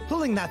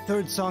 Pulling that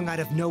third song out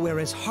of nowhere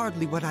is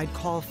hardly what I'd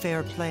call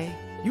fair play.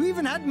 You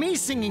even had me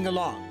singing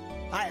along.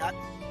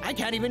 I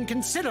can't even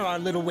consider our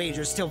little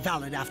wager still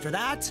valid after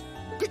that.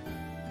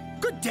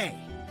 Good day.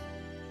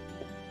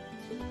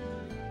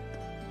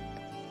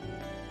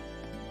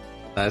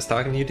 Nice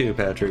talking to you too,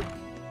 Patrick.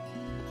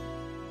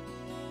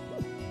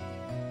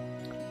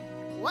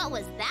 What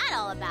was that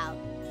all about?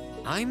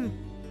 I'm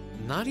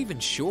not even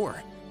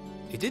sure.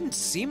 It didn't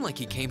seem like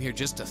he came here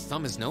just to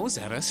thumb his nose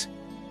at us.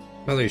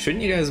 Well,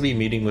 shouldn't you guys be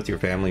meeting with your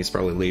families,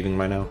 probably leaving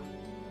by now?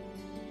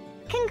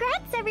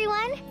 Congrats,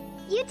 everyone!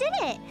 You did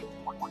it!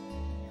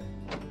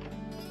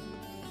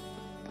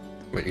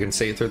 Wait, you can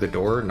say it through the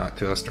door, not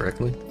to us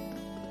directly?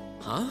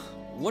 Huh?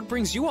 What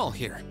brings you all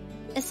here?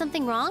 Is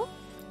something wrong?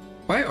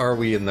 Why are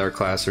we in their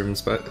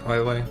classrooms, by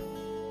the way?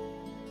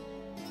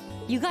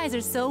 You guys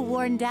are so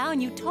worn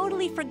down, you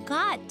totally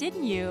forgot,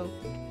 didn't you?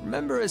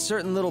 Remember a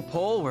certain little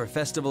poll where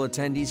festival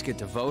attendees get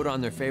to vote on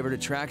their favorite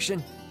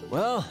attraction?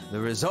 Well, the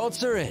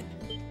results are in.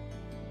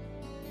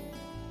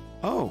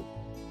 Oh,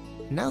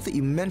 now that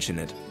you mention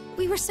it.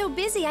 We were so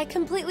busy, I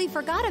completely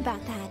forgot about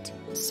that.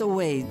 So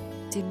wait,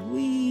 did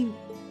we...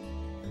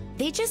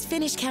 They just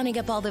finished counting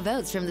up all the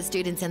votes from the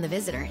students and the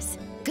visitors.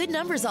 Good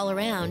numbers all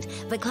around,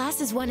 but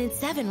classes 1 and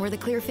 7 were the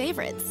clear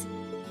favorites.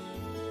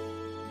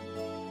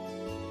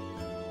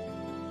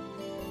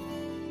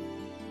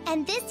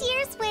 And this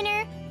year's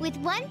winner, with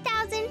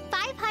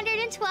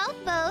 1,512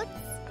 votes,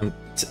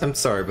 I'm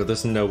sorry, but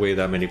there's no way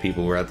that many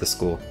people were at the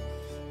school.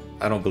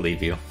 I don't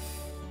believe you.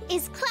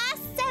 is Class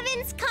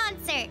 7's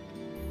concert.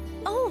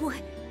 Oh!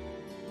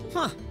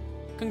 Huh.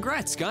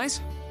 Congrats,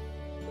 guys.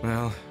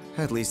 Well,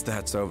 at least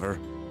that's over.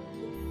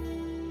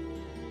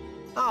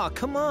 Aw,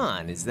 come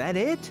on, is that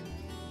it?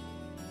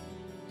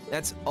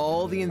 That's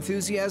all the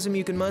enthusiasm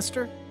you can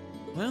muster?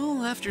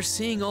 Well, after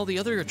seeing all the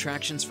other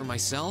attractions for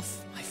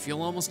myself, I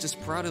feel almost as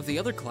proud of the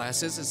other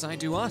classes as I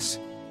do us.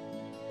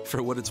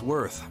 For what it's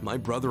worth, my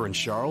brother and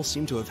Charles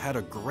seem to have had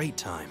a great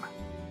time.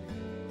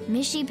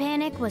 Mishy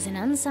Panic was an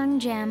unsung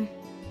gem.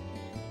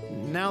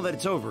 Now that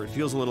it's over, it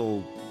feels a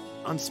little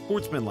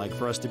unsportsmanlike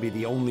for us to be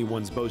the only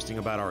ones boasting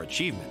about our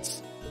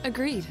achievements.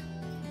 Agreed.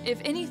 If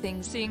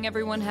anything, seeing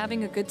everyone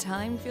having a good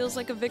time feels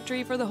like a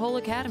victory for the whole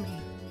academy.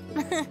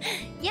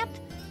 Yep,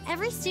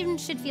 every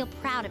student should feel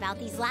proud about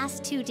these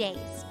last 2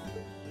 days.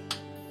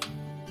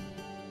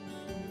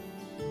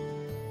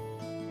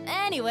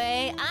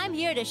 Anyway, I'm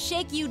here to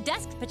shake you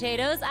desk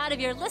potatoes out of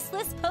your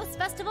listless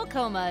post-festival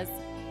comas.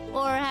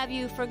 Or have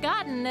you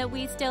forgotten that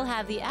we still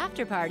have the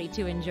after-party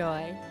to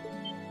enjoy?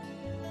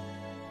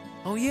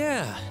 Oh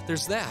yeah,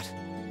 there's that.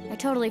 I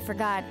totally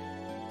forgot.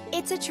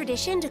 It's a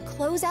tradition to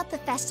close out the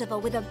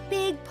festival with a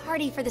big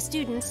party for the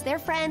students, their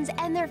friends,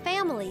 and their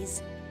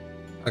families.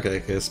 Okay,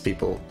 because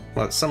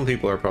some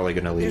people are probably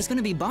gonna leave. There's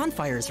gonna be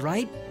bonfires,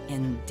 right?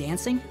 And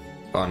dancing?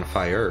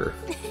 Bonfire.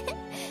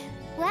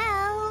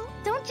 Well,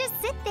 don't just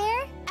sit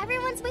there.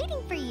 Everyone's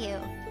waiting for you.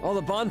 All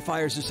the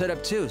bonfires are set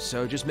up too,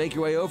 so just make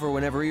your way over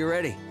whenever you're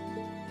ready.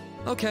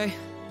 Okay,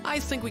 I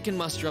think we can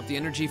muster up the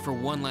energy for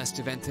one last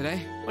event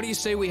today. What do you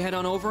say we head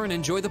on over and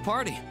enjoy the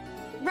party?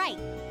 Right.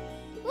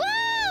 Woo!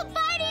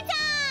 Party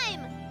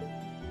time!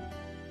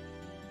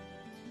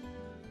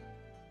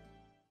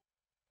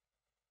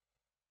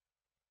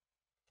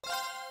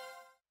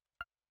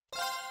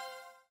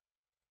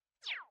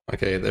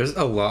 Okay, there's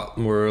a lot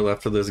more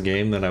left of this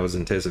game than I was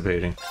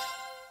anticipating.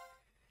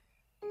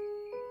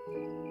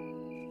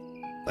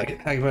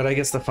 But I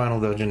guess the final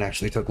dungeon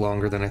actually took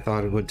longer than I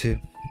thought it would too.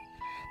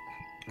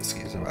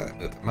 Excuse me while I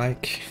move the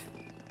mic.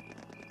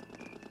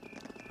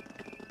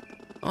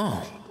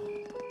 Oh.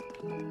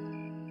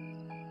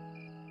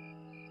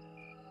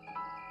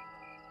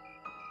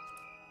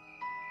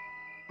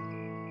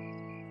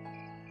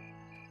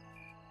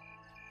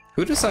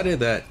 Who decided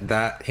that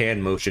that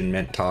hand motion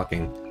meant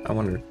talking? I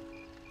wonder.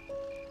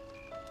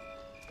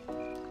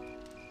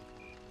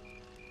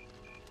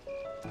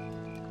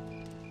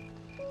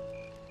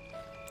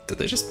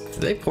 Did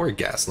they pour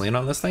gasoline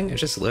on this thing? It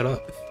just lit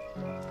up.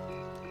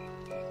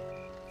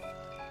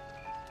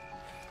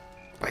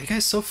 Why are you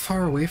guys so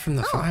far away from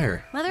the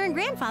fire? Mother and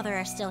grandfather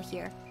are still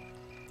here.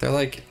 They're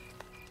like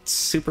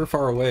super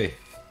far away.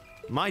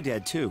 My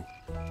dad too.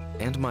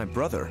 And my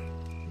brother,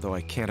 though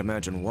I can't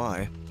imagine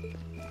why.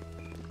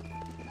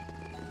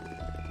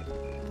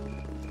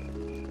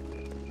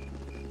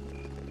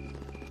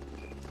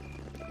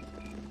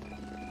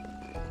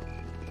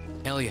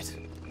 Elliot,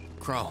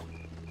 Crow.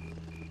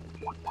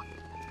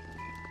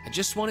 I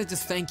just wanted to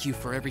thank you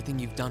for everything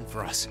you've done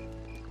for us.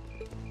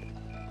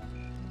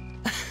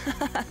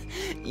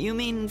 You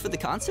mean for the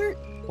concert?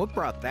 What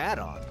brought that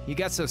on? You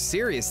got so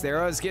serious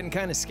there, I was getting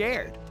kind of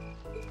scared.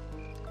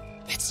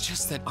 It's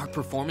just that our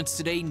performance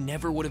today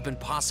never would have been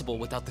possible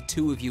without the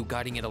two of you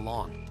guiding it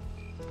along.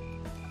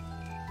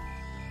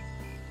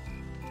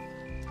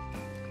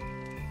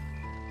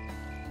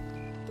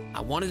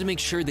 I wanted to make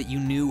sure that you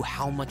knew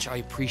how much I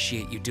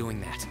appreciate you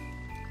doing that.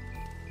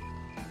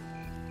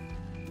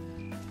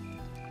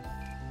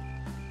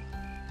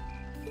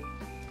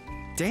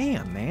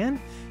 Damn, man.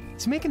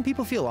 Is making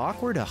people feel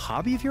awkward a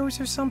hobby of yours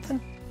or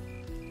something?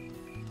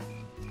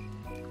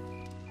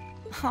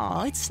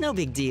 Aw, it's no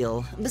big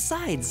deal.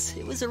 Besides,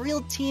 it was a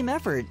real team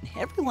effort.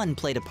 Everyone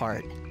played a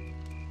part.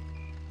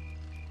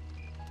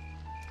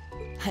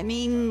 I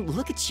mean,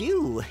 look at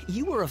you.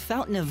 You were a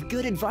fountain of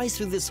good advice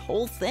through this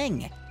whole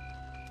thing.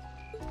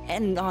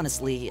 And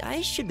honestly,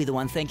 I should be the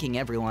one thanking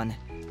everyone.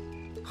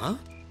 Huh?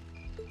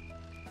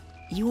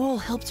 You all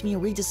helped me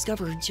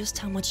rediscover just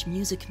how much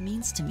music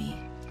means to me.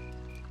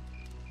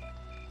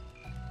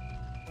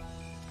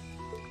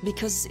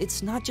 Because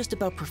it's not just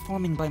about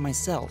performing by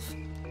myself.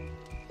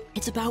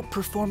 It's about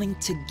performing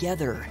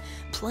together,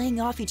 playing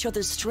off each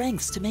other's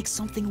strengths to make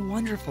something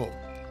wonderful.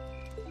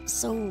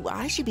 So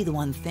I should be the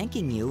one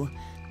thanking you.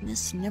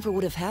 This never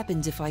would have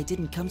happened if I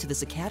didn't come to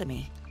this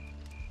academy.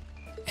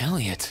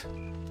 Elliot.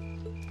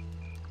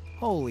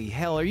 Holy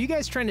hell, are you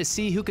guys trying to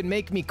see who can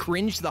make me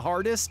cringe the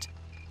hardest?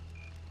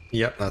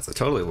 Yep, that's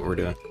totally what we're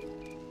doing.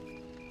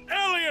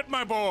 Elliot,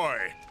 my boy!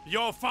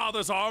 Your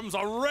father's arms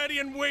are ready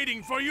and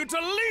waiting for you to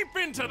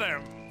leap into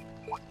them!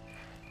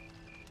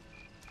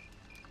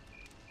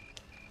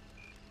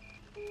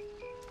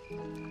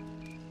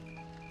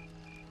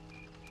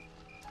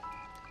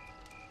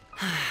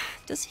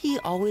 Does he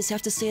always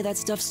have to say that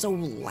stuff so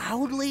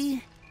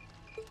loudly?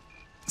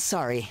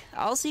 Sorry,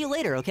 I'll see you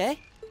later, okay?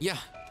 Yeah,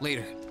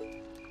 later.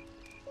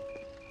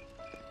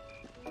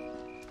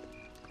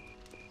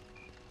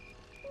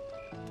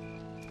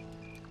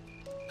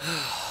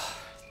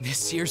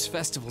 This year's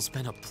festival's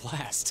been a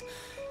blast.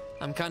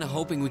 I'm kinda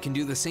hoping we can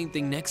do the same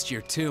thing next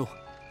year, too.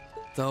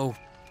 Though,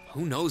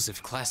 who knows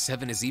if Class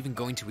 7 is even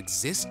going to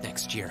exist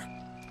next year?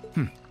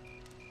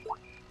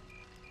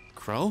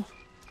 Crow?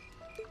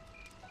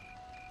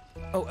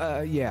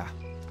 Oh, yeah.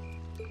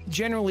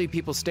 Generally,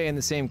 people stay in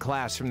the same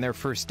class from their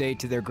first day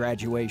to their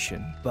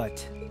graduation,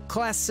 but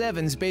Class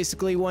 7's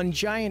basically one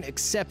giant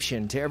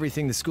exception to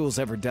everything the school's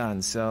ever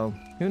done, so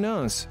who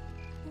knows?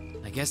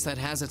 I guess that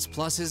has its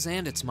pluses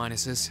and its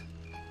minuses.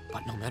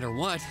 But no matter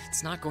what,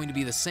 it's not going to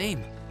be the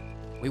same.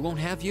 We won't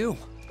have you.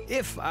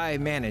 If I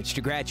manage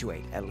to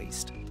graduate, at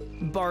least.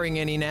 Barring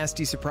any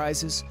nasty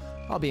surprises,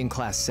 I'll be in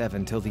Class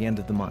 7 till the end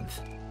of the month.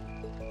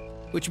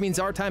 Which means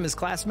our time as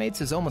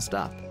classmates is almost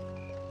up.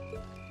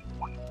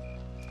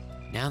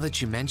 Now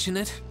that you mention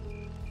it,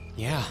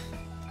 yeah.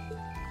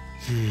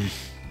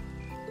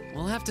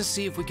 We'll have to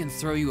see if we can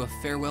throw you a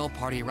farewell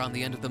party around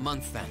the end of the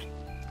month then.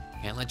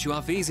 Can't let you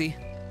off easy.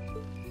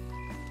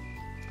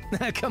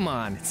 Come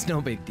on, it's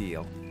no big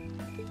deal.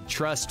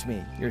 Trust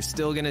me, you're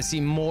still gonna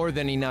see more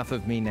than enough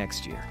of me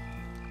next year.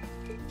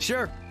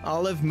 Sure,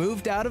 I'll have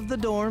moved out of the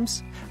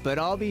dorms, but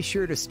I'll be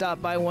sure to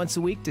stop by once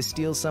a week to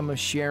steal some of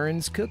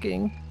Sharon's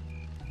cooking.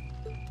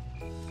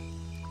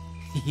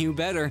 You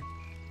better.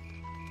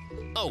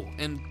 Oh,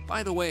 and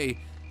by the way,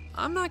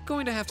 I'm not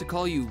going to have to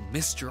call you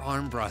Mr.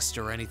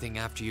 Armbrust or anything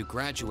after you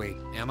graduate,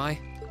 am I?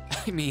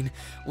 I mean,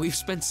 we've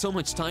spent so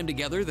much time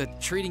together that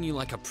treating you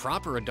like a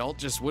proper adult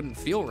just wouldn't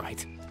feel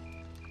right.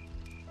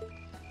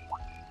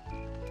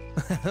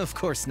 Of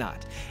course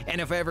not.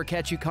 And if I ever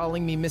catch you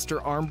calling me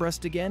Mr.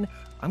 Armbrust again,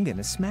 I'm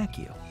gonna smack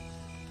you.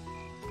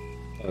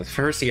 Well,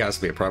 first, he has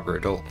to be a proper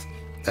adult.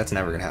 That's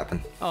never gonna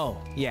happen. Oh,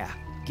 yeah.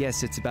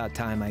 Guess it's about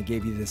time I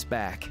gave you this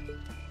back.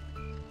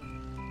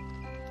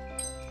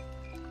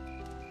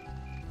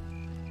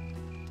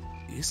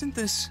 Isn't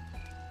this...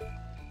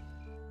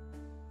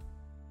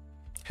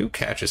 Who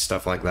catches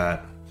stuff like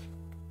that?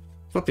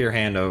 Flip your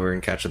hand over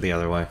and catch it the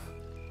other way.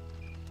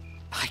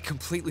 I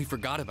completely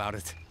forgot about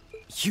it.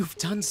 You've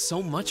done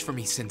so much for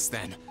me since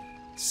then.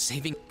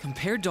 Saving...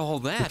 Compared to all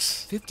that,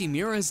 50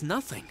 Mira is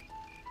nothing.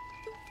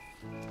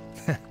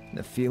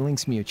 The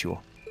feeling's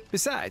mutual.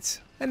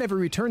 Besides, I never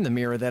return the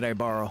mirror that I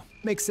borrow.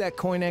 Makes that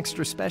coin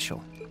extra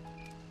special.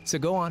 So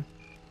go on,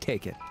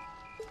 take it.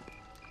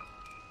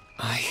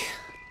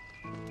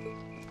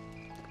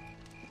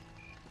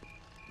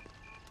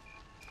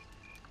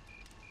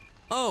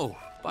 Oh,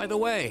 by the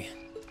way,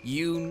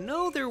 you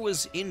know there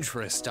was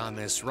interest on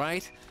this,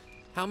 right?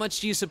 How much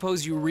do you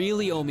suppose you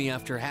really owe me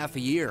after half a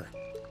year?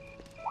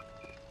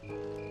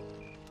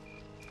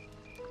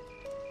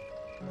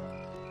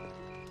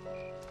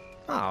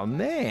 Oh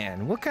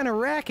man, what kind of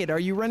racket are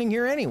you running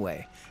here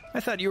anyway? I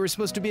thought you were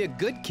supposed to be a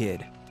good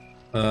kid.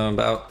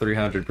 About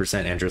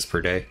 300% interest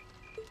per day.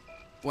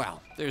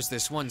 Well, there's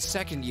this one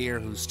second year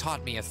who's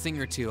taught me a thing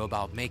or two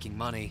about making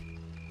money.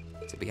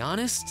 To be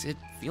honest, it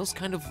feels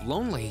kind of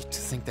lonely to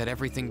think that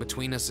everything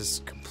between us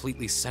is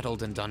completely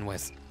settled and done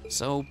with.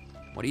 So,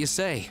 what do you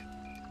say?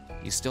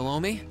 You still owe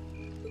me?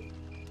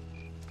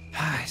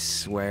 I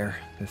swear,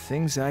 the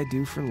things I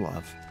do for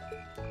love.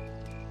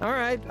 All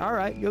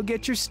right, you'll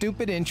get your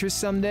stupid interest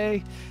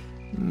someday.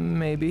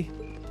 Maybe.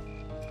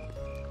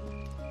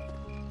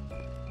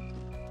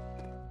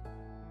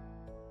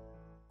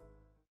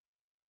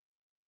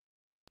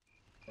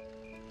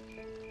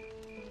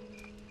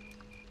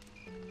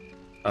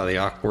 Oh, the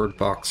awkward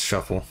box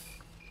shuffle.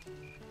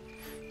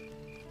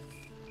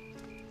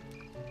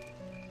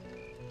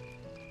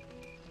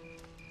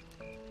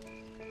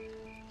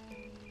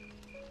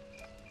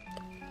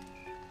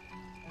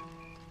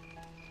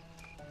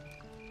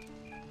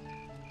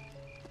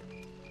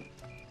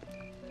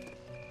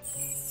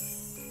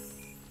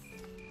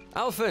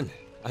 Alphen,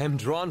 I am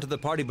drawn to the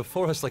party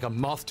before us like a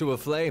moth to a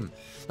flame,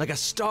 like a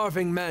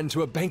starving man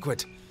to a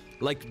banquet,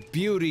 like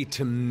beauty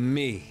to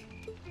me.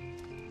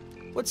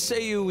 What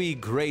say you we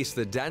grace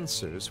the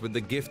dancers with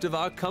the gift of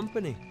our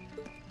company?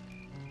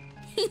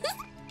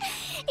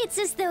 It's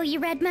as though you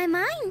read my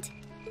mind.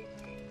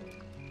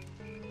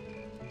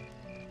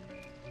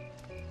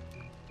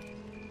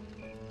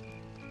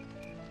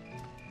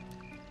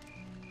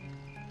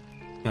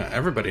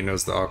 Everybody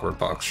knows the awkward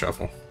box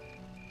shuffle.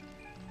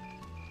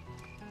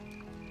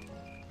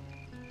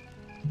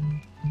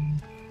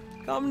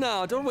 Come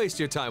now, don't waste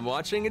your time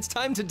watching. It's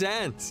time to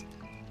dance.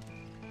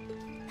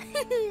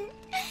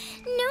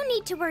 No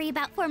need to worry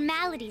about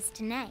formalities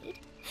tonight.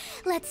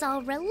 Let's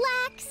all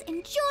relax,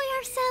 enjoy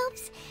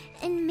ourselves,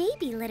 and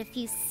maybe let a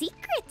few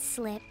secrets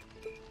slip.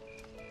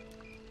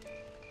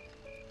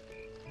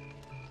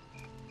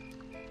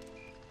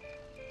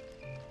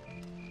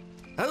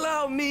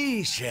 Allow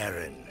me,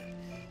 Sharon,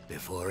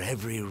 before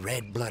every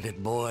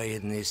red-blooded boy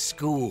in this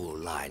school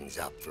lines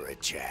up for a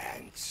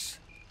chance.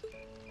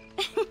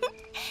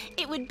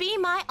 It would be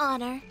my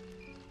honor.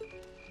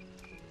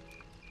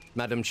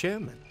 Madam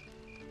Chairman,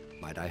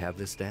 might I have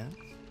this dance?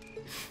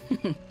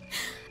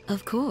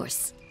 Of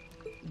course.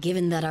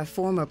 Given that our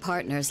former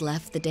partners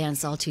left the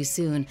dance all too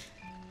soon,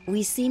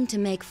 we seem to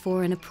make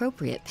for an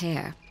appropriate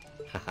pair.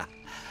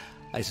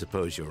 I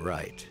suppose you're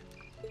right.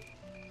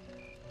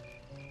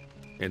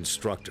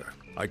 Instructor,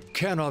 I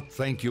cannot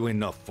thank you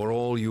enough for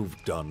all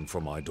you've done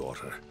for my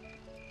daughter.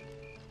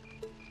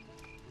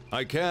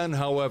 I can,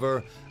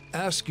 however,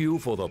 ask you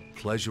for the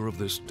pleasure of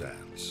this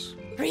dance.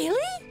 Really?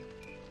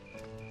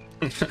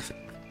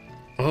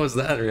 What was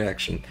that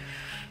reaction?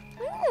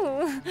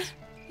 Ooh,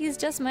 he's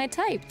just my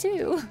type,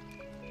 too.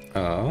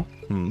 Oh?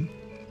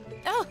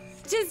 Oh,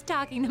 just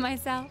talking to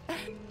myself.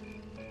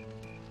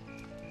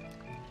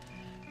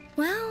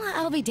 Well,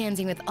 I'll be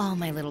dancing with all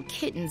my little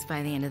kittens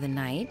by the end of the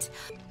night.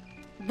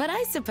 But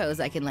I suppose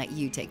I can let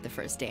you take the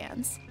first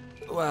dance.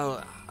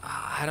 Well,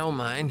 I don't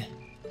mind.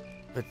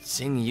 But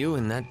seeing you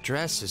in that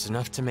dress is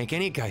enough to make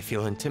any guy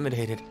feel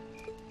intimidated.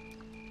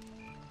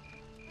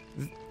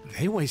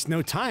 They waste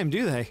no time,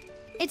 do they?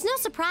 It's no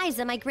surprise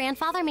that my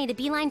grandfather made a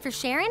beeline for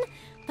Sharon,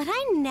 but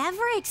I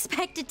never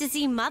expected to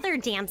see Mother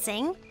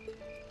dancing.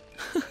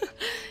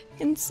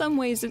 In some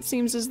ways, it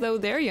seems as though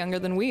they're younger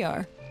than we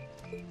are.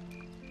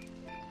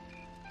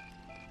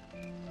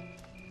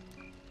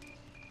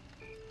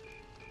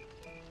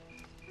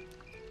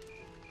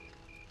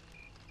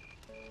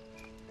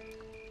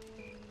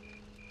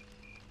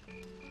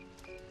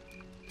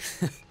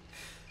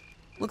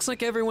 Looks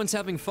like everyone's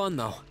having fun,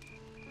 though.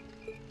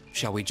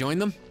 Shall we join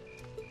them?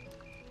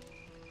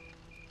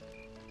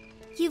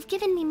 You've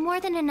given me more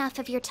than enough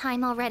of your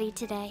time already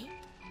today.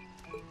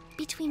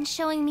 Between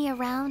showing me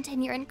around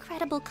and your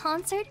incredible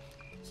concert,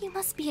 you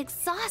must be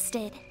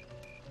exhausted.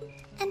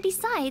 And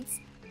besides,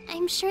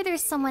 I'm sure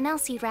there's someone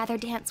else you'd rather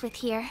dance with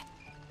here.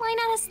 Why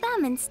not ask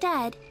them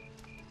instead?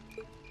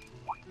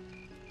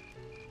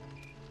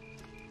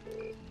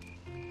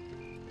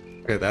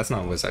 Okay, that's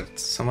not Wizard,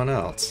 it's someone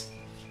else.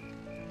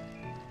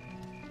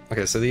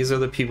 Okay, so these are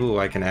the people who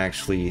I can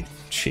actually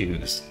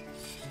choose.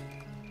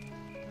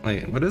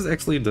 Wait, what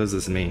actually does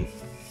this mean?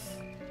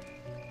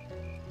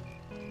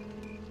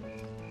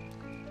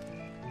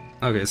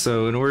 Okay,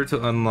 so in order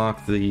to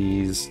unlock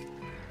these,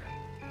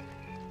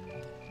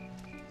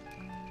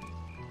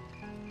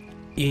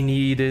 you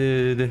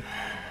needed,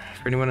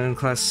 for anyone in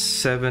class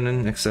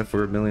 7 except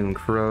for Millie and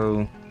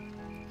Crow,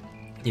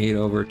 you need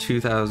over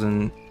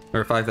 2,000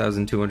 or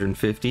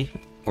 5,250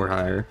 or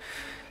higher.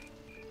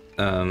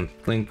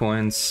 Link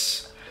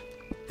points,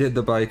 did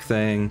the bike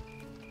thing,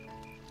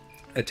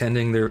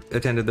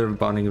 attended their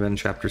bonding event in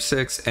chapter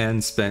 6,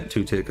 and spent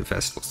 2 ticket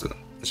festivals. So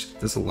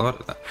there's a lot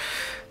of that.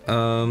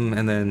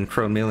 And then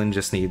Crow and Millen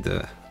just need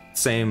the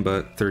same,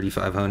 but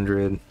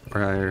 3,500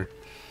 or higher.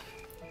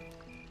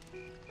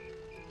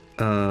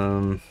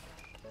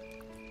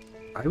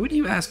 Why would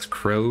you ask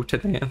Crow to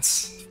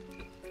dance?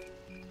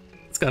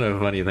 It's kind of a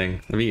funny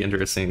thing. It'd be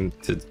interesting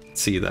to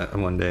see that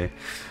one day.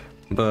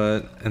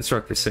 But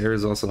Instructor Sarah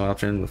is also an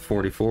option with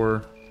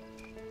 44.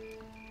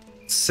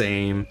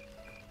 Same.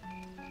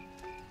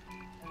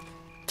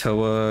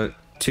 Toa,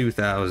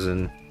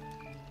 2,000,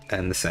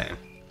 and the same.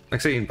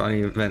 Exciting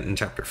bunny event in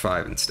Chapter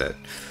 5 instead.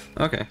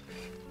 Okay.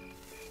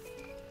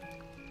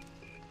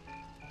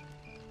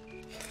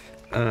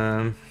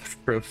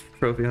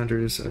 Trophy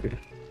hunters, okay.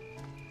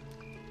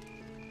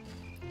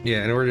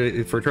 Yeah, in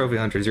order for trophy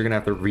hunters, you're gonna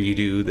have to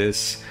redo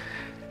this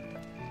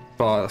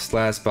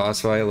last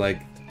boss fight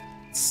like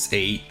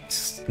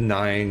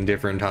 8-9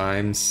 different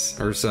times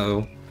or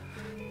so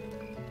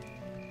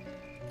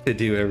to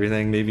do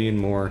everything, maybe even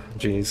more.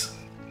 Jeez,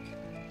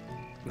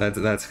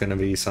 that's gonna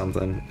be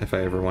something if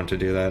I ever want to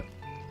do that.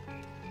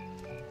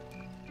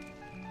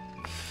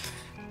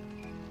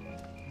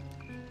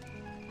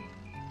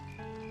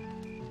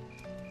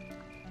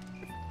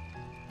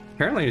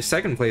 Apparently, your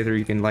second playthrough,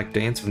 you can like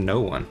dance with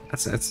no one.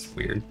 That's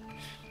weird.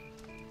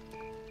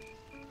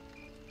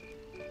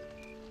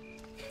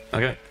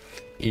 Okay,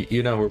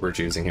 you know who we're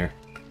choosing here.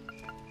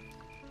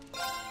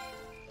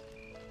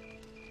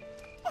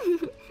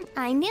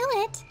 I knew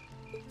it.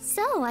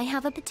 So I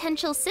have a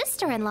potential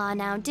sister-in-law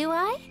now, do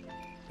I?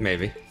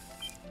 Maybe.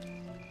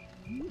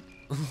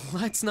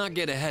 Let's not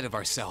get ahead of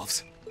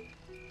ourselves.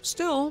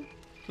 Still,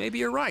 maybe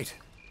you're right.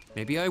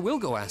 Maybe I will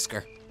go ask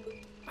her.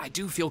 I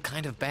do feel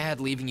kind of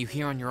bad leaving you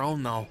here on your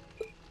own, though.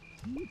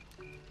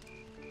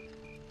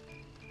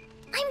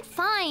 I'm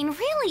fine,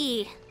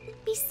 really.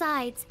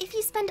 Besides, if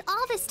you spend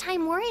all this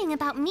time worrying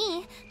about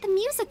me, the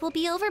music will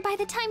be over by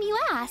the time you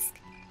ask.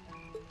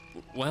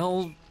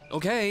 Well,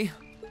 okay.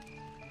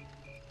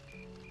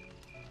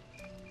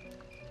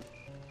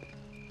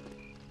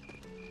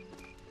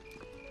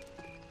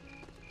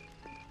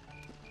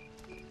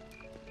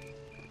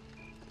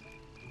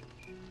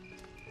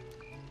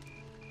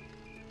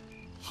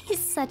 He's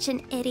such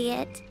an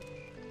idiot.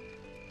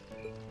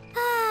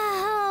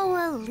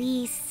 Oh,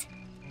 Elise.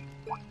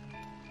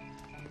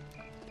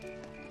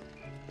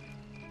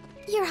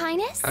 Your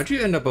Highness? How'd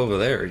you end up over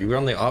there? You were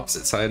on the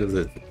opposite side of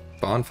the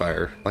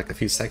bonfire like a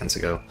few seconds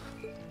ago.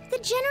 The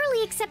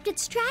generally accepted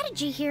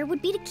strategy here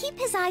would be to keep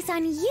his eyes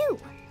on you,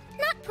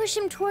 not push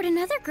him toward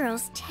another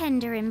girl's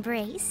tender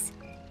embrace.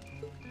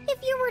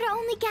 If you were to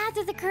only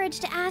gather the courage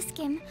to ask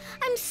him,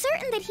 I'm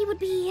certain that he would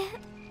be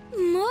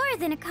more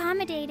than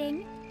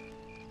accommodating.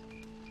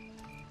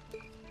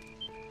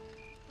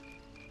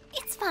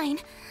 It's fine.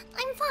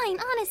 I'm fine,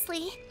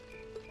 honestly.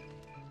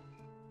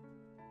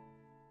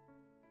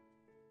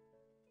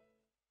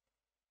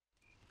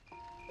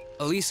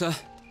 Elisa.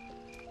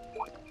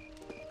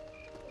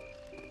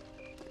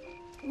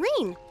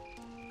 Rean,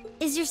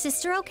 is your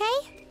sister okay?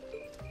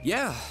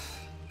 Yeah,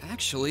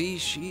 actually,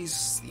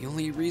 she's the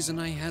only reason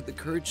I had the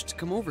courage to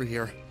come over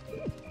here.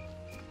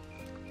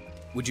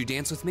 Would you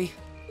dance with me?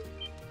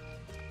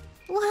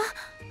 What?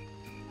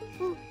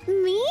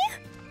 Me?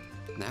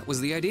 That was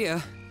the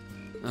idea.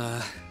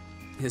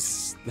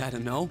 Is that a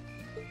no?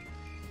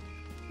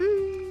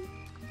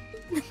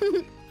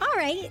 All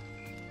right.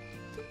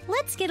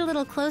 Let's get a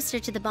little closer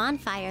to the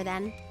bonfire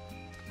then.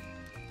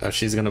 Oh,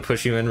 she's gonna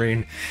push you in,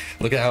 Rean.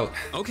 Look out.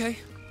 Okay.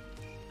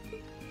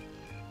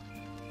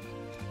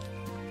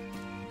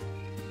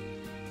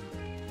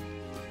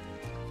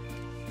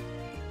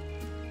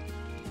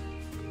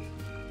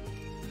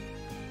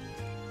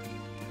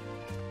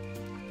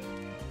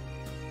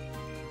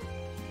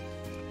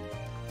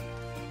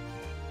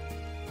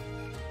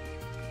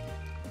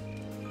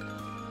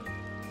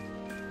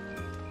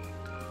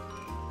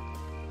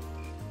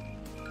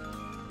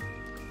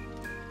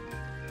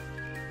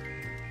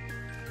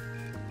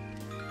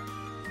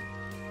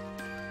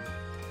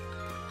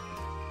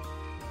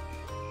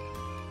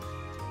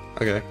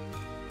 Okay.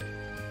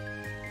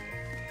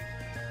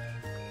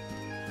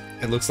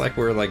 It looks like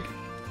we're like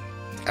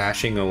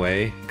ashing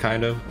away,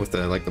 kind of, with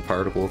the like the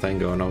particle thing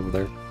going over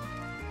there.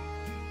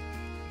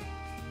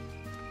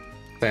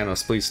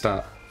 Thanos, please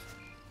stop.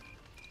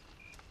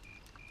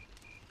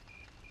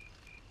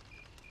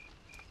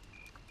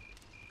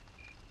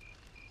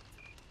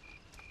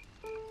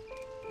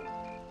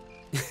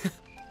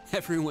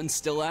 Everyone's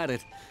still at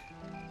it.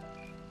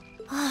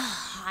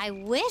 I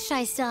wish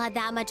I still had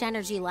that much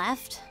energy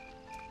left.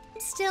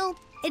 Still,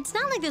 it's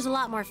not like there's a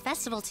lot more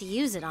festival to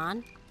use it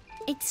on.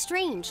 It's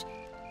strange.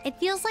 It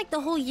feels like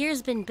the whole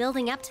year's been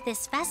building up to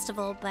this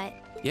festival, but...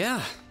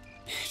 Yeah,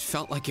 it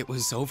felt like it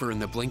was over in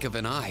the blink of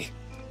an eye.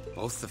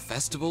 Both the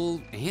festival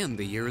and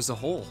the year as a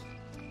whole.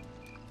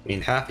 I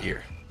mean, half a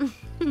year.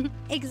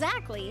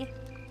 Exactly.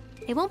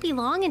 It won't be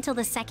long until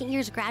the second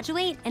years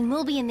graduate and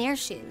we'll be in their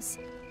shoes.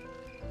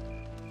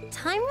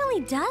 Time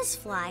really does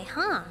fly,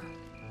 huh?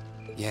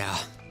 Yeah.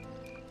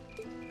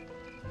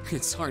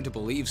 It's hard to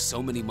believe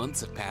so many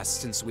months have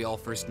passed since we all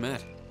first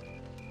met.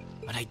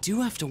 But I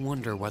do have to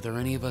wonder whether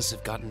any of us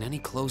have gotten any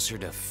closer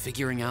to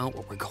figuring out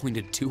what we're going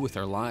to do with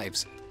our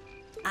lives.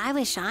 I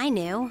wish I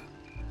knew.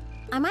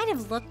 I might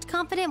have looked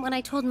confident when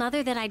I told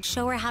Mother that I'd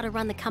show her how to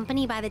run the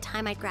company by the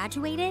time I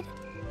graduated.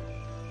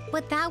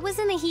 But that was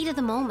in the heat of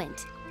the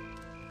moment.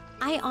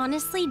 I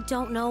honestly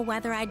don't know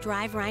whether I'd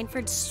drive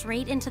Reinford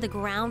straight into the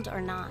ground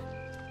or not.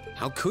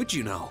 How could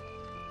you know?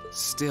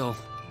 Still,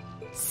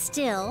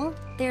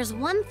 there's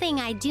one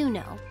thing I do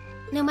know.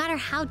 No matter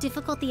how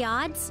difficult the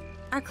odds,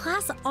 our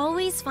class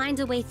always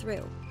finds a way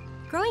through.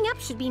 Growing up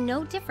should be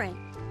no different.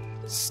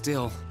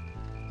 Still,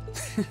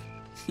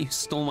 you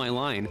stole my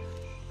line.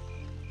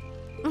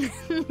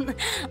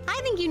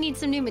 I think you need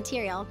some new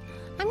material.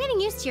 I'm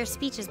getting used to your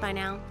speeches by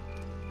now.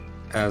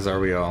 As are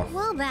we all.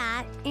 Well,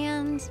 that,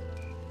 and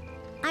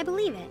I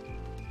believe it.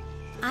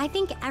 I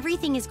think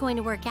everything is going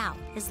to work out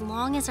as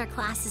long as our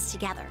class is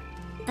together.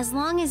 As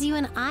long as you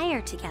and I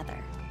are together.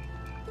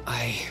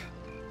 Forget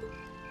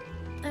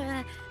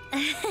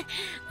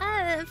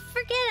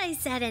I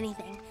said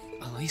anything.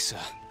 Elisa.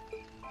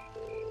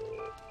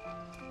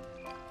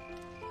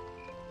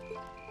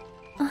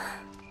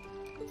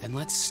 Then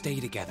let's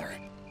stay together.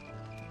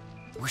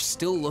 We're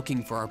still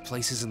looking for our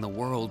places in the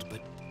world,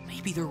 but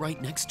maybe they're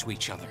right next to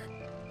each other.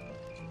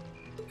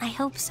 I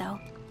hope so.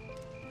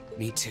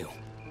 Me too.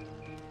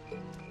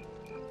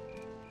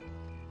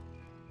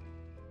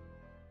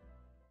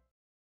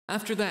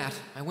 After that,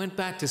 I went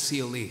back to see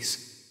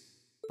Elise.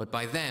 But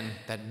by then,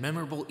 that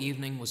memorable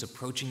evening was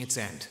approaching its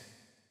end.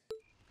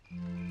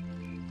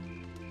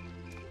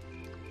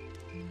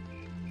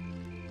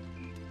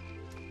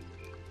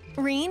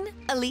 Rean?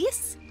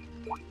 Elise?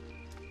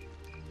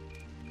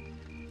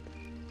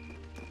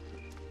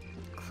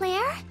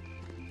 Claire?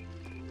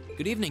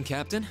 Good evening,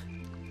 Captain.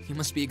 You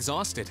must be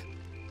exhausted.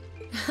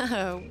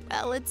 Oh,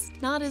 well, it's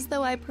not as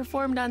though I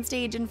performed on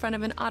stage in front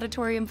of an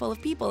auditorium full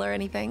of people or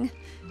anything.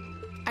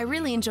 I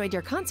really enjoyed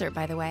your concert,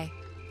 by the way.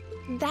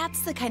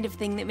 That's the kind of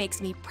thing that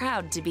makes me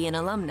proud to be an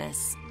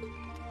alumnus.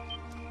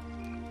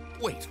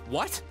 Wait,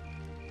 what?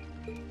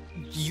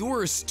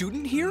 You're a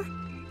student here?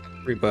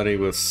 Everybody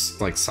with,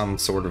 like, some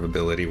sort of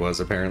ability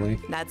was, apparently.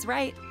 That's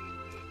right.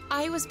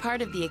 I was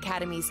part of the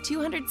Academy's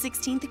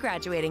 216th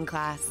graduating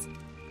class.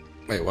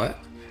 Wait, what?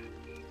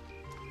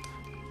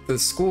 The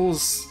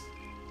school's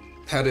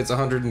had its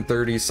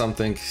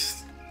 130-something...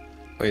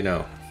 Wait,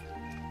 no.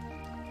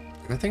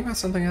 Am I thinking about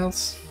something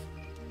else?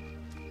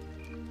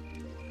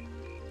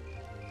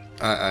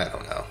 I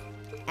don't know.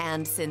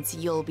 And since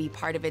you'll be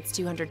part of its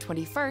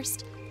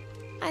 221st,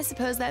 I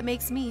suppose that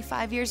makes me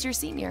 5 years your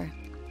senior.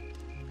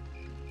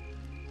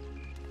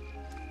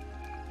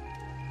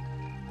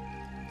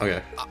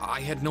 Okay.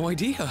 I had no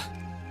idea.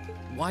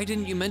 Why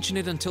didn't you mention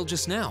it until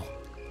just now?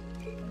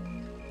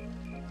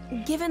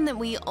 Given that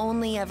we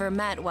only ever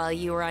met while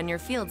you were on your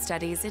field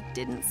studies, it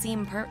didn't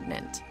seem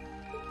pertinent.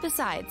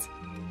 Besides,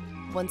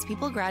 once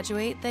people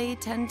graduate, they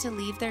tend to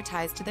leave their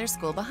ties to their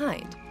school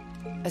behind.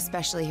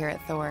 Especially here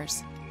at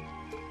Thor's.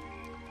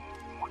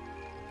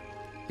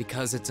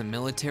 Because it's a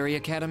military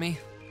academy?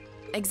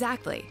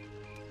 Exactly.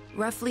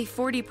 Roughly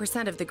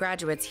 40% of the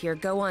graduates here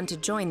go on to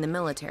join the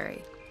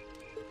military.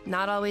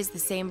 Not always the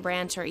same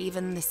branch or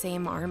even the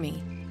same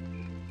army.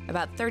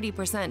 About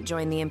 30%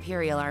 join the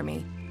Imperial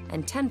Army,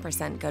 and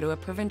 10% go to a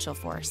provincial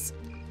force.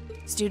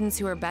 Students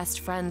who are best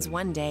friends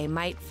one day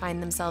might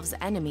find themselves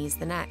enemies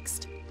the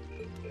next.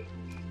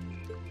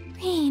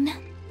 Rean.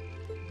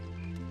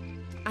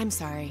 I'm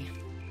sorry.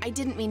 I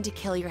didn't mean to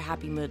kill your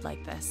happy mood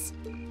like this.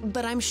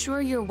 But I'm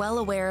sure you're well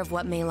aware of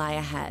what may lie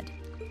ahead.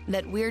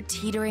 That we're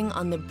teetering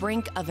on the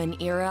brink of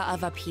an era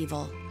of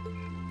upheaval.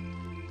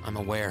 I'm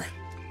aware.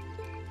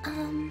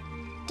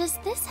 Does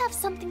this have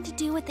something to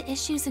do with the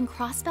issues in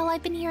Crossbell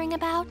I've been hearing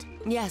about?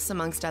 Yes,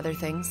 amongst other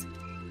things.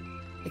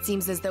 It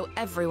seems as though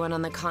everyone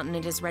on the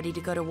continent is ready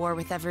to go to war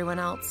with everyone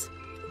else.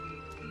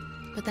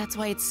 But that's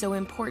why it's so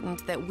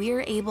important that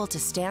we're able to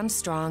stand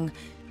strong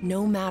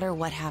no matter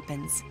what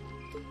happens.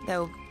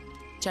 Though,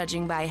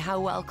 judging by how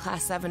well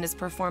Class 7 has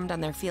performed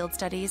on their field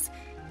studies,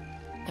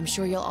 I'm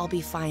sure you'll all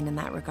be fine in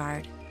that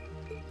regard.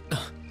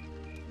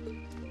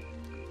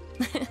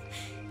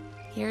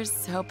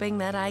 Here's hoping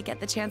that I get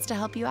the chance to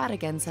help you out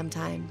again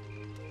sometime.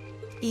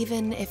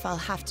 Even if I'll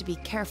have to be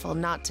careful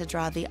not to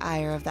draw the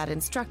ire of that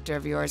instructor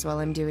of yours while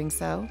I'm doing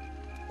so.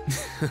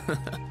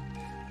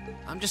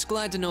 I'm just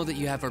glad to know that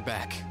you have her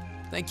back.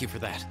 Thank you for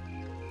that.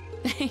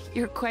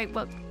 You're quite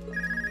well...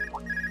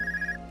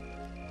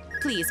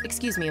 Please,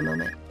 excuse me a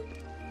moment.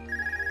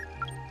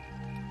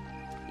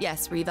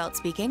 Yes, Revelt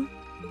speaking.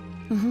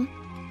 Mm-hmm.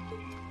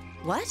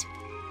 What?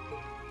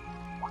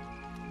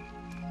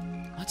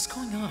 What's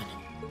going on?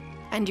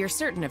 And you're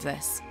certain of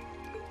this?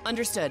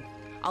 Understood.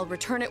 I'll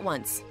return at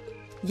once.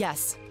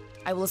 Yes,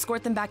 I will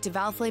escort them back to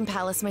Valflame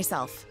Palace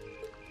myself.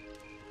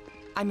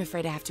 I'm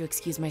afraid I have to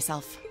excuse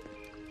myself.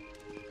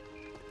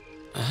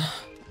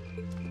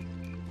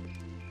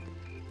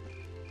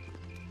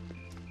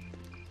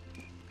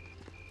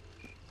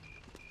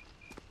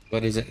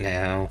 What is it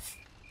now?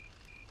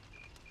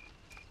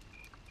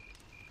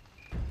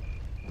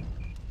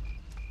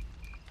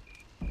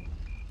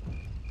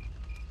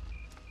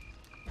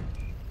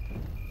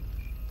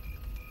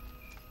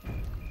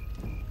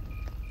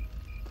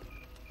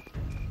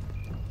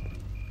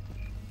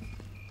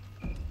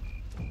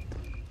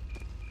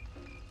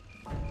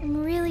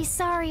 I'm really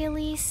sorry,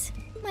 Elise.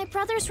 My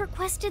brothers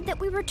requested that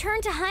we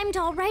return to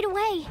Heimdall right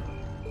away.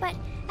 But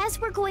as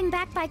we're going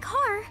back by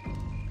car,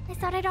 I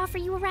thought I'd offer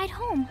you a ride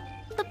home.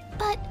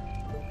 But...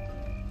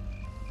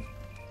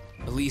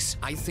 Elise,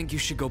 I think you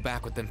should go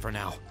back with them for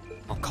now.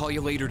 I'll call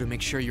you later to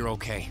make sure you're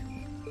okay.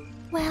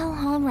 Well,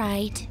 all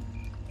right.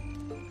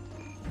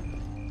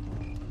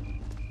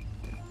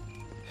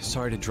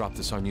 Sorry to drop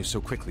this on you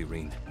so quickly,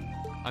 Rean.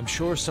 I'm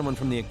sure someone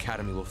from the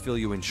Academy will fill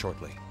you in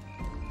shortly.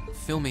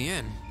 Fill me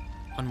in?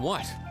 On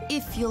what?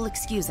 If you'll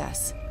excuse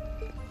us.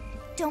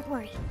 Don't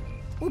worry.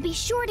 We'll be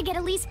sure to get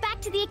Elise back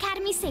to the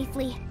Academy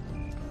safely.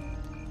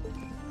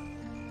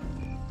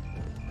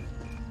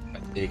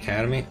 The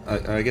Academy?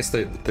 I guess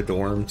the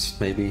dorms,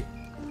 maybe,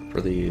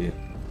 for the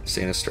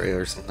Saint Estrella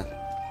or something.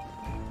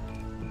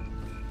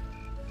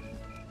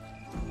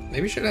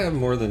 Maybe we should have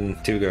more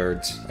than 2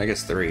 guards. I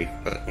guess 3,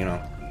 but, you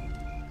know.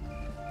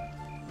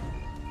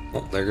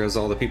 Well, there goes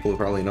all the people who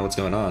probably know what's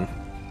going on.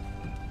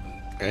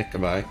 Okay,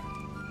 goodbye.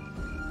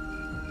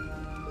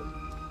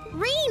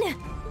 Rean!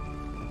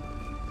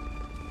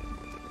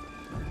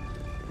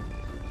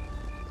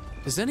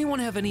 Does anyone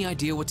have any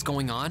idea what's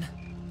going on?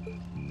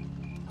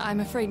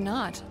 I'm afraid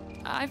not.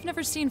 I've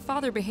never seen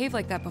Father behave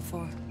like that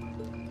before.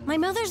 My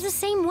mother's the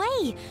same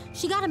way.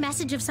 She got a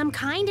message of some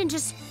kind and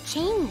just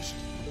changed.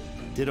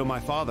 Ditto my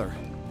father.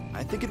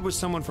 I think it was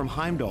someone from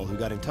Heimdall who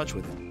got in touch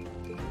with him.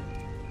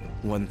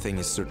 One thing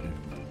is certain.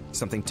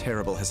 Something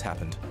terrible has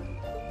happened.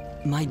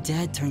 My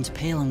dad turned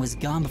pale and was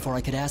gone before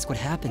I could ask what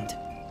happened.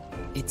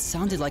 It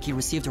sounded like he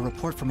received a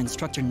report from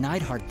Instructor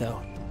Neidhart,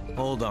 though.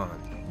 Hold on.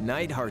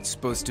 Neidhart's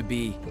supposed to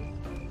be...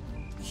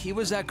 He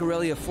was at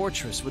Garrelia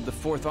Fortress with the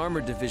 4th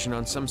Armored Division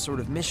on some sort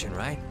of mission,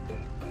 right?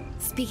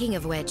 Speaking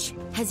of which,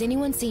 has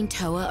anyone seen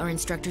Toa or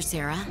Instructor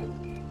Sarah?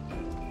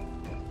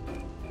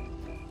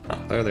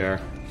 Oh, there they are.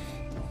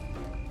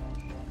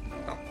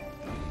 Oh.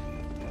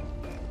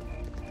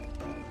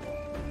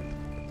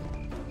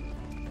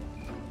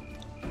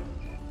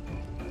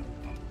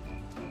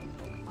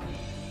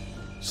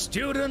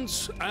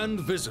 Students and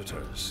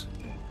visitors,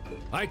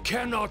 I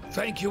cannot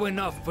thank you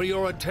enough for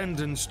your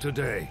attendance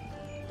today.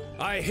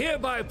 I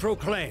hereby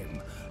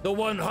proclaim the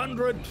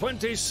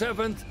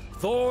 127th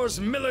Thor's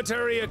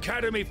Military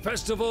Academy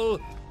Festival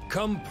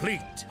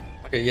complete.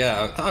 Okay,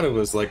 yeah, I thought it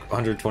was like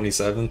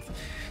 127th.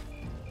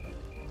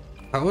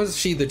 How was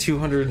she the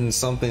 200 and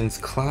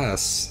somethingth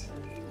class?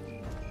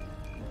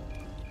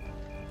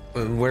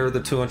 And where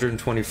the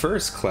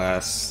 221st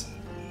class?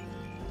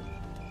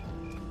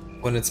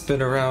 When it's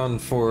been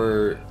around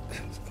for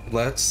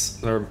less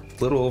or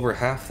little over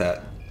half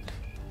that.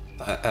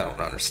 I don't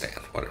understand.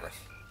 Whatever.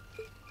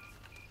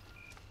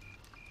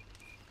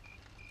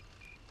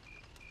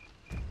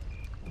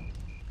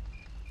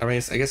 I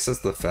mean, I guess that's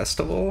the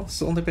festival.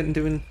 It's only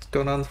been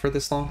going on for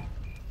this long.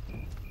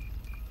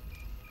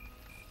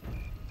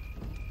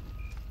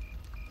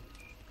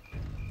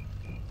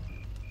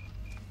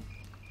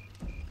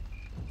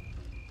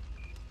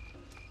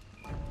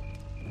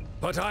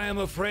 But I am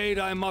afraid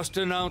I must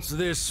announce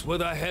this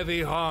with a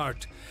heavy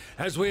heart,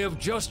 as we have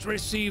just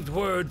received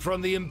word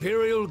from the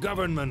Imperial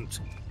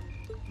government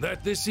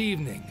that this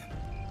evening,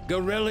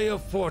 Garrelia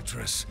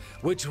Fortress,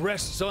 which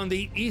rests on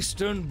the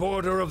eastern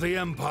border of the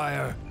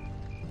Empire,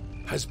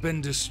 has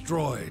been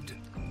destroyed.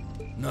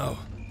 No,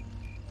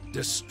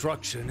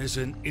 destruction is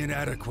an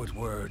inadequate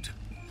word.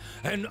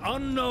 An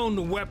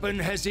unknown weapon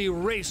has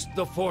erased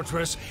the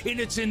fortress in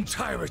its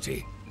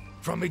entirety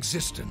from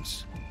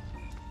existence.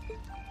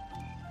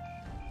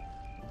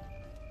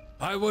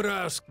 I would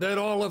ask that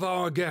all of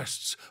our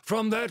guests,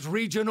 from that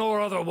region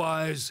or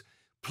otherwise,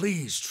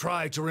 please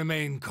try to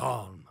remain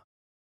calm.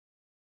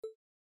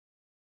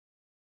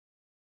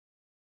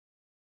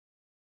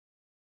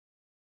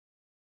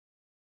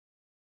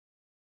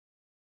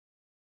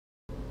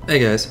 Hey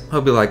guys,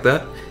 hope you liked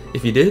that.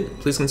 If you did,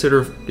 please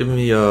consider giving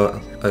me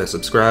a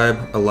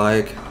subscribe, a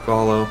like,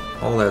 follow,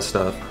 all that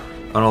stuff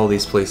on all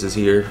these places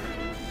here.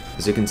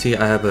 As you can see,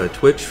 I have a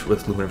Twitch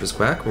with Luminiferous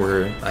Quack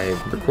where I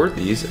record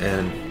these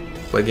and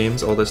play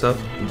games, all that stuff.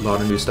 A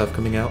lot of new stuff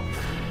coming out.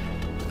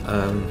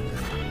 And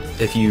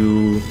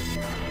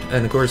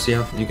of course,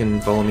 yeah, you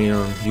can follow me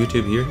on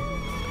YouTube here,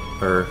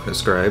 or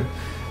subscribe,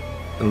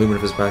 and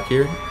Luminiferous Quack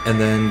here. And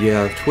then you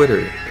have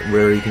Twitter,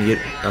 where you can get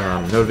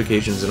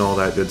notifications and all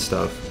that good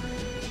stuff.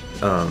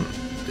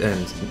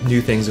 And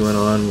new things going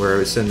on where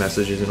I send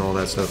messages and all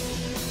that stuff.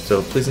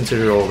 So please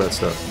consider all that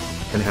stuff,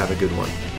 and have a good one.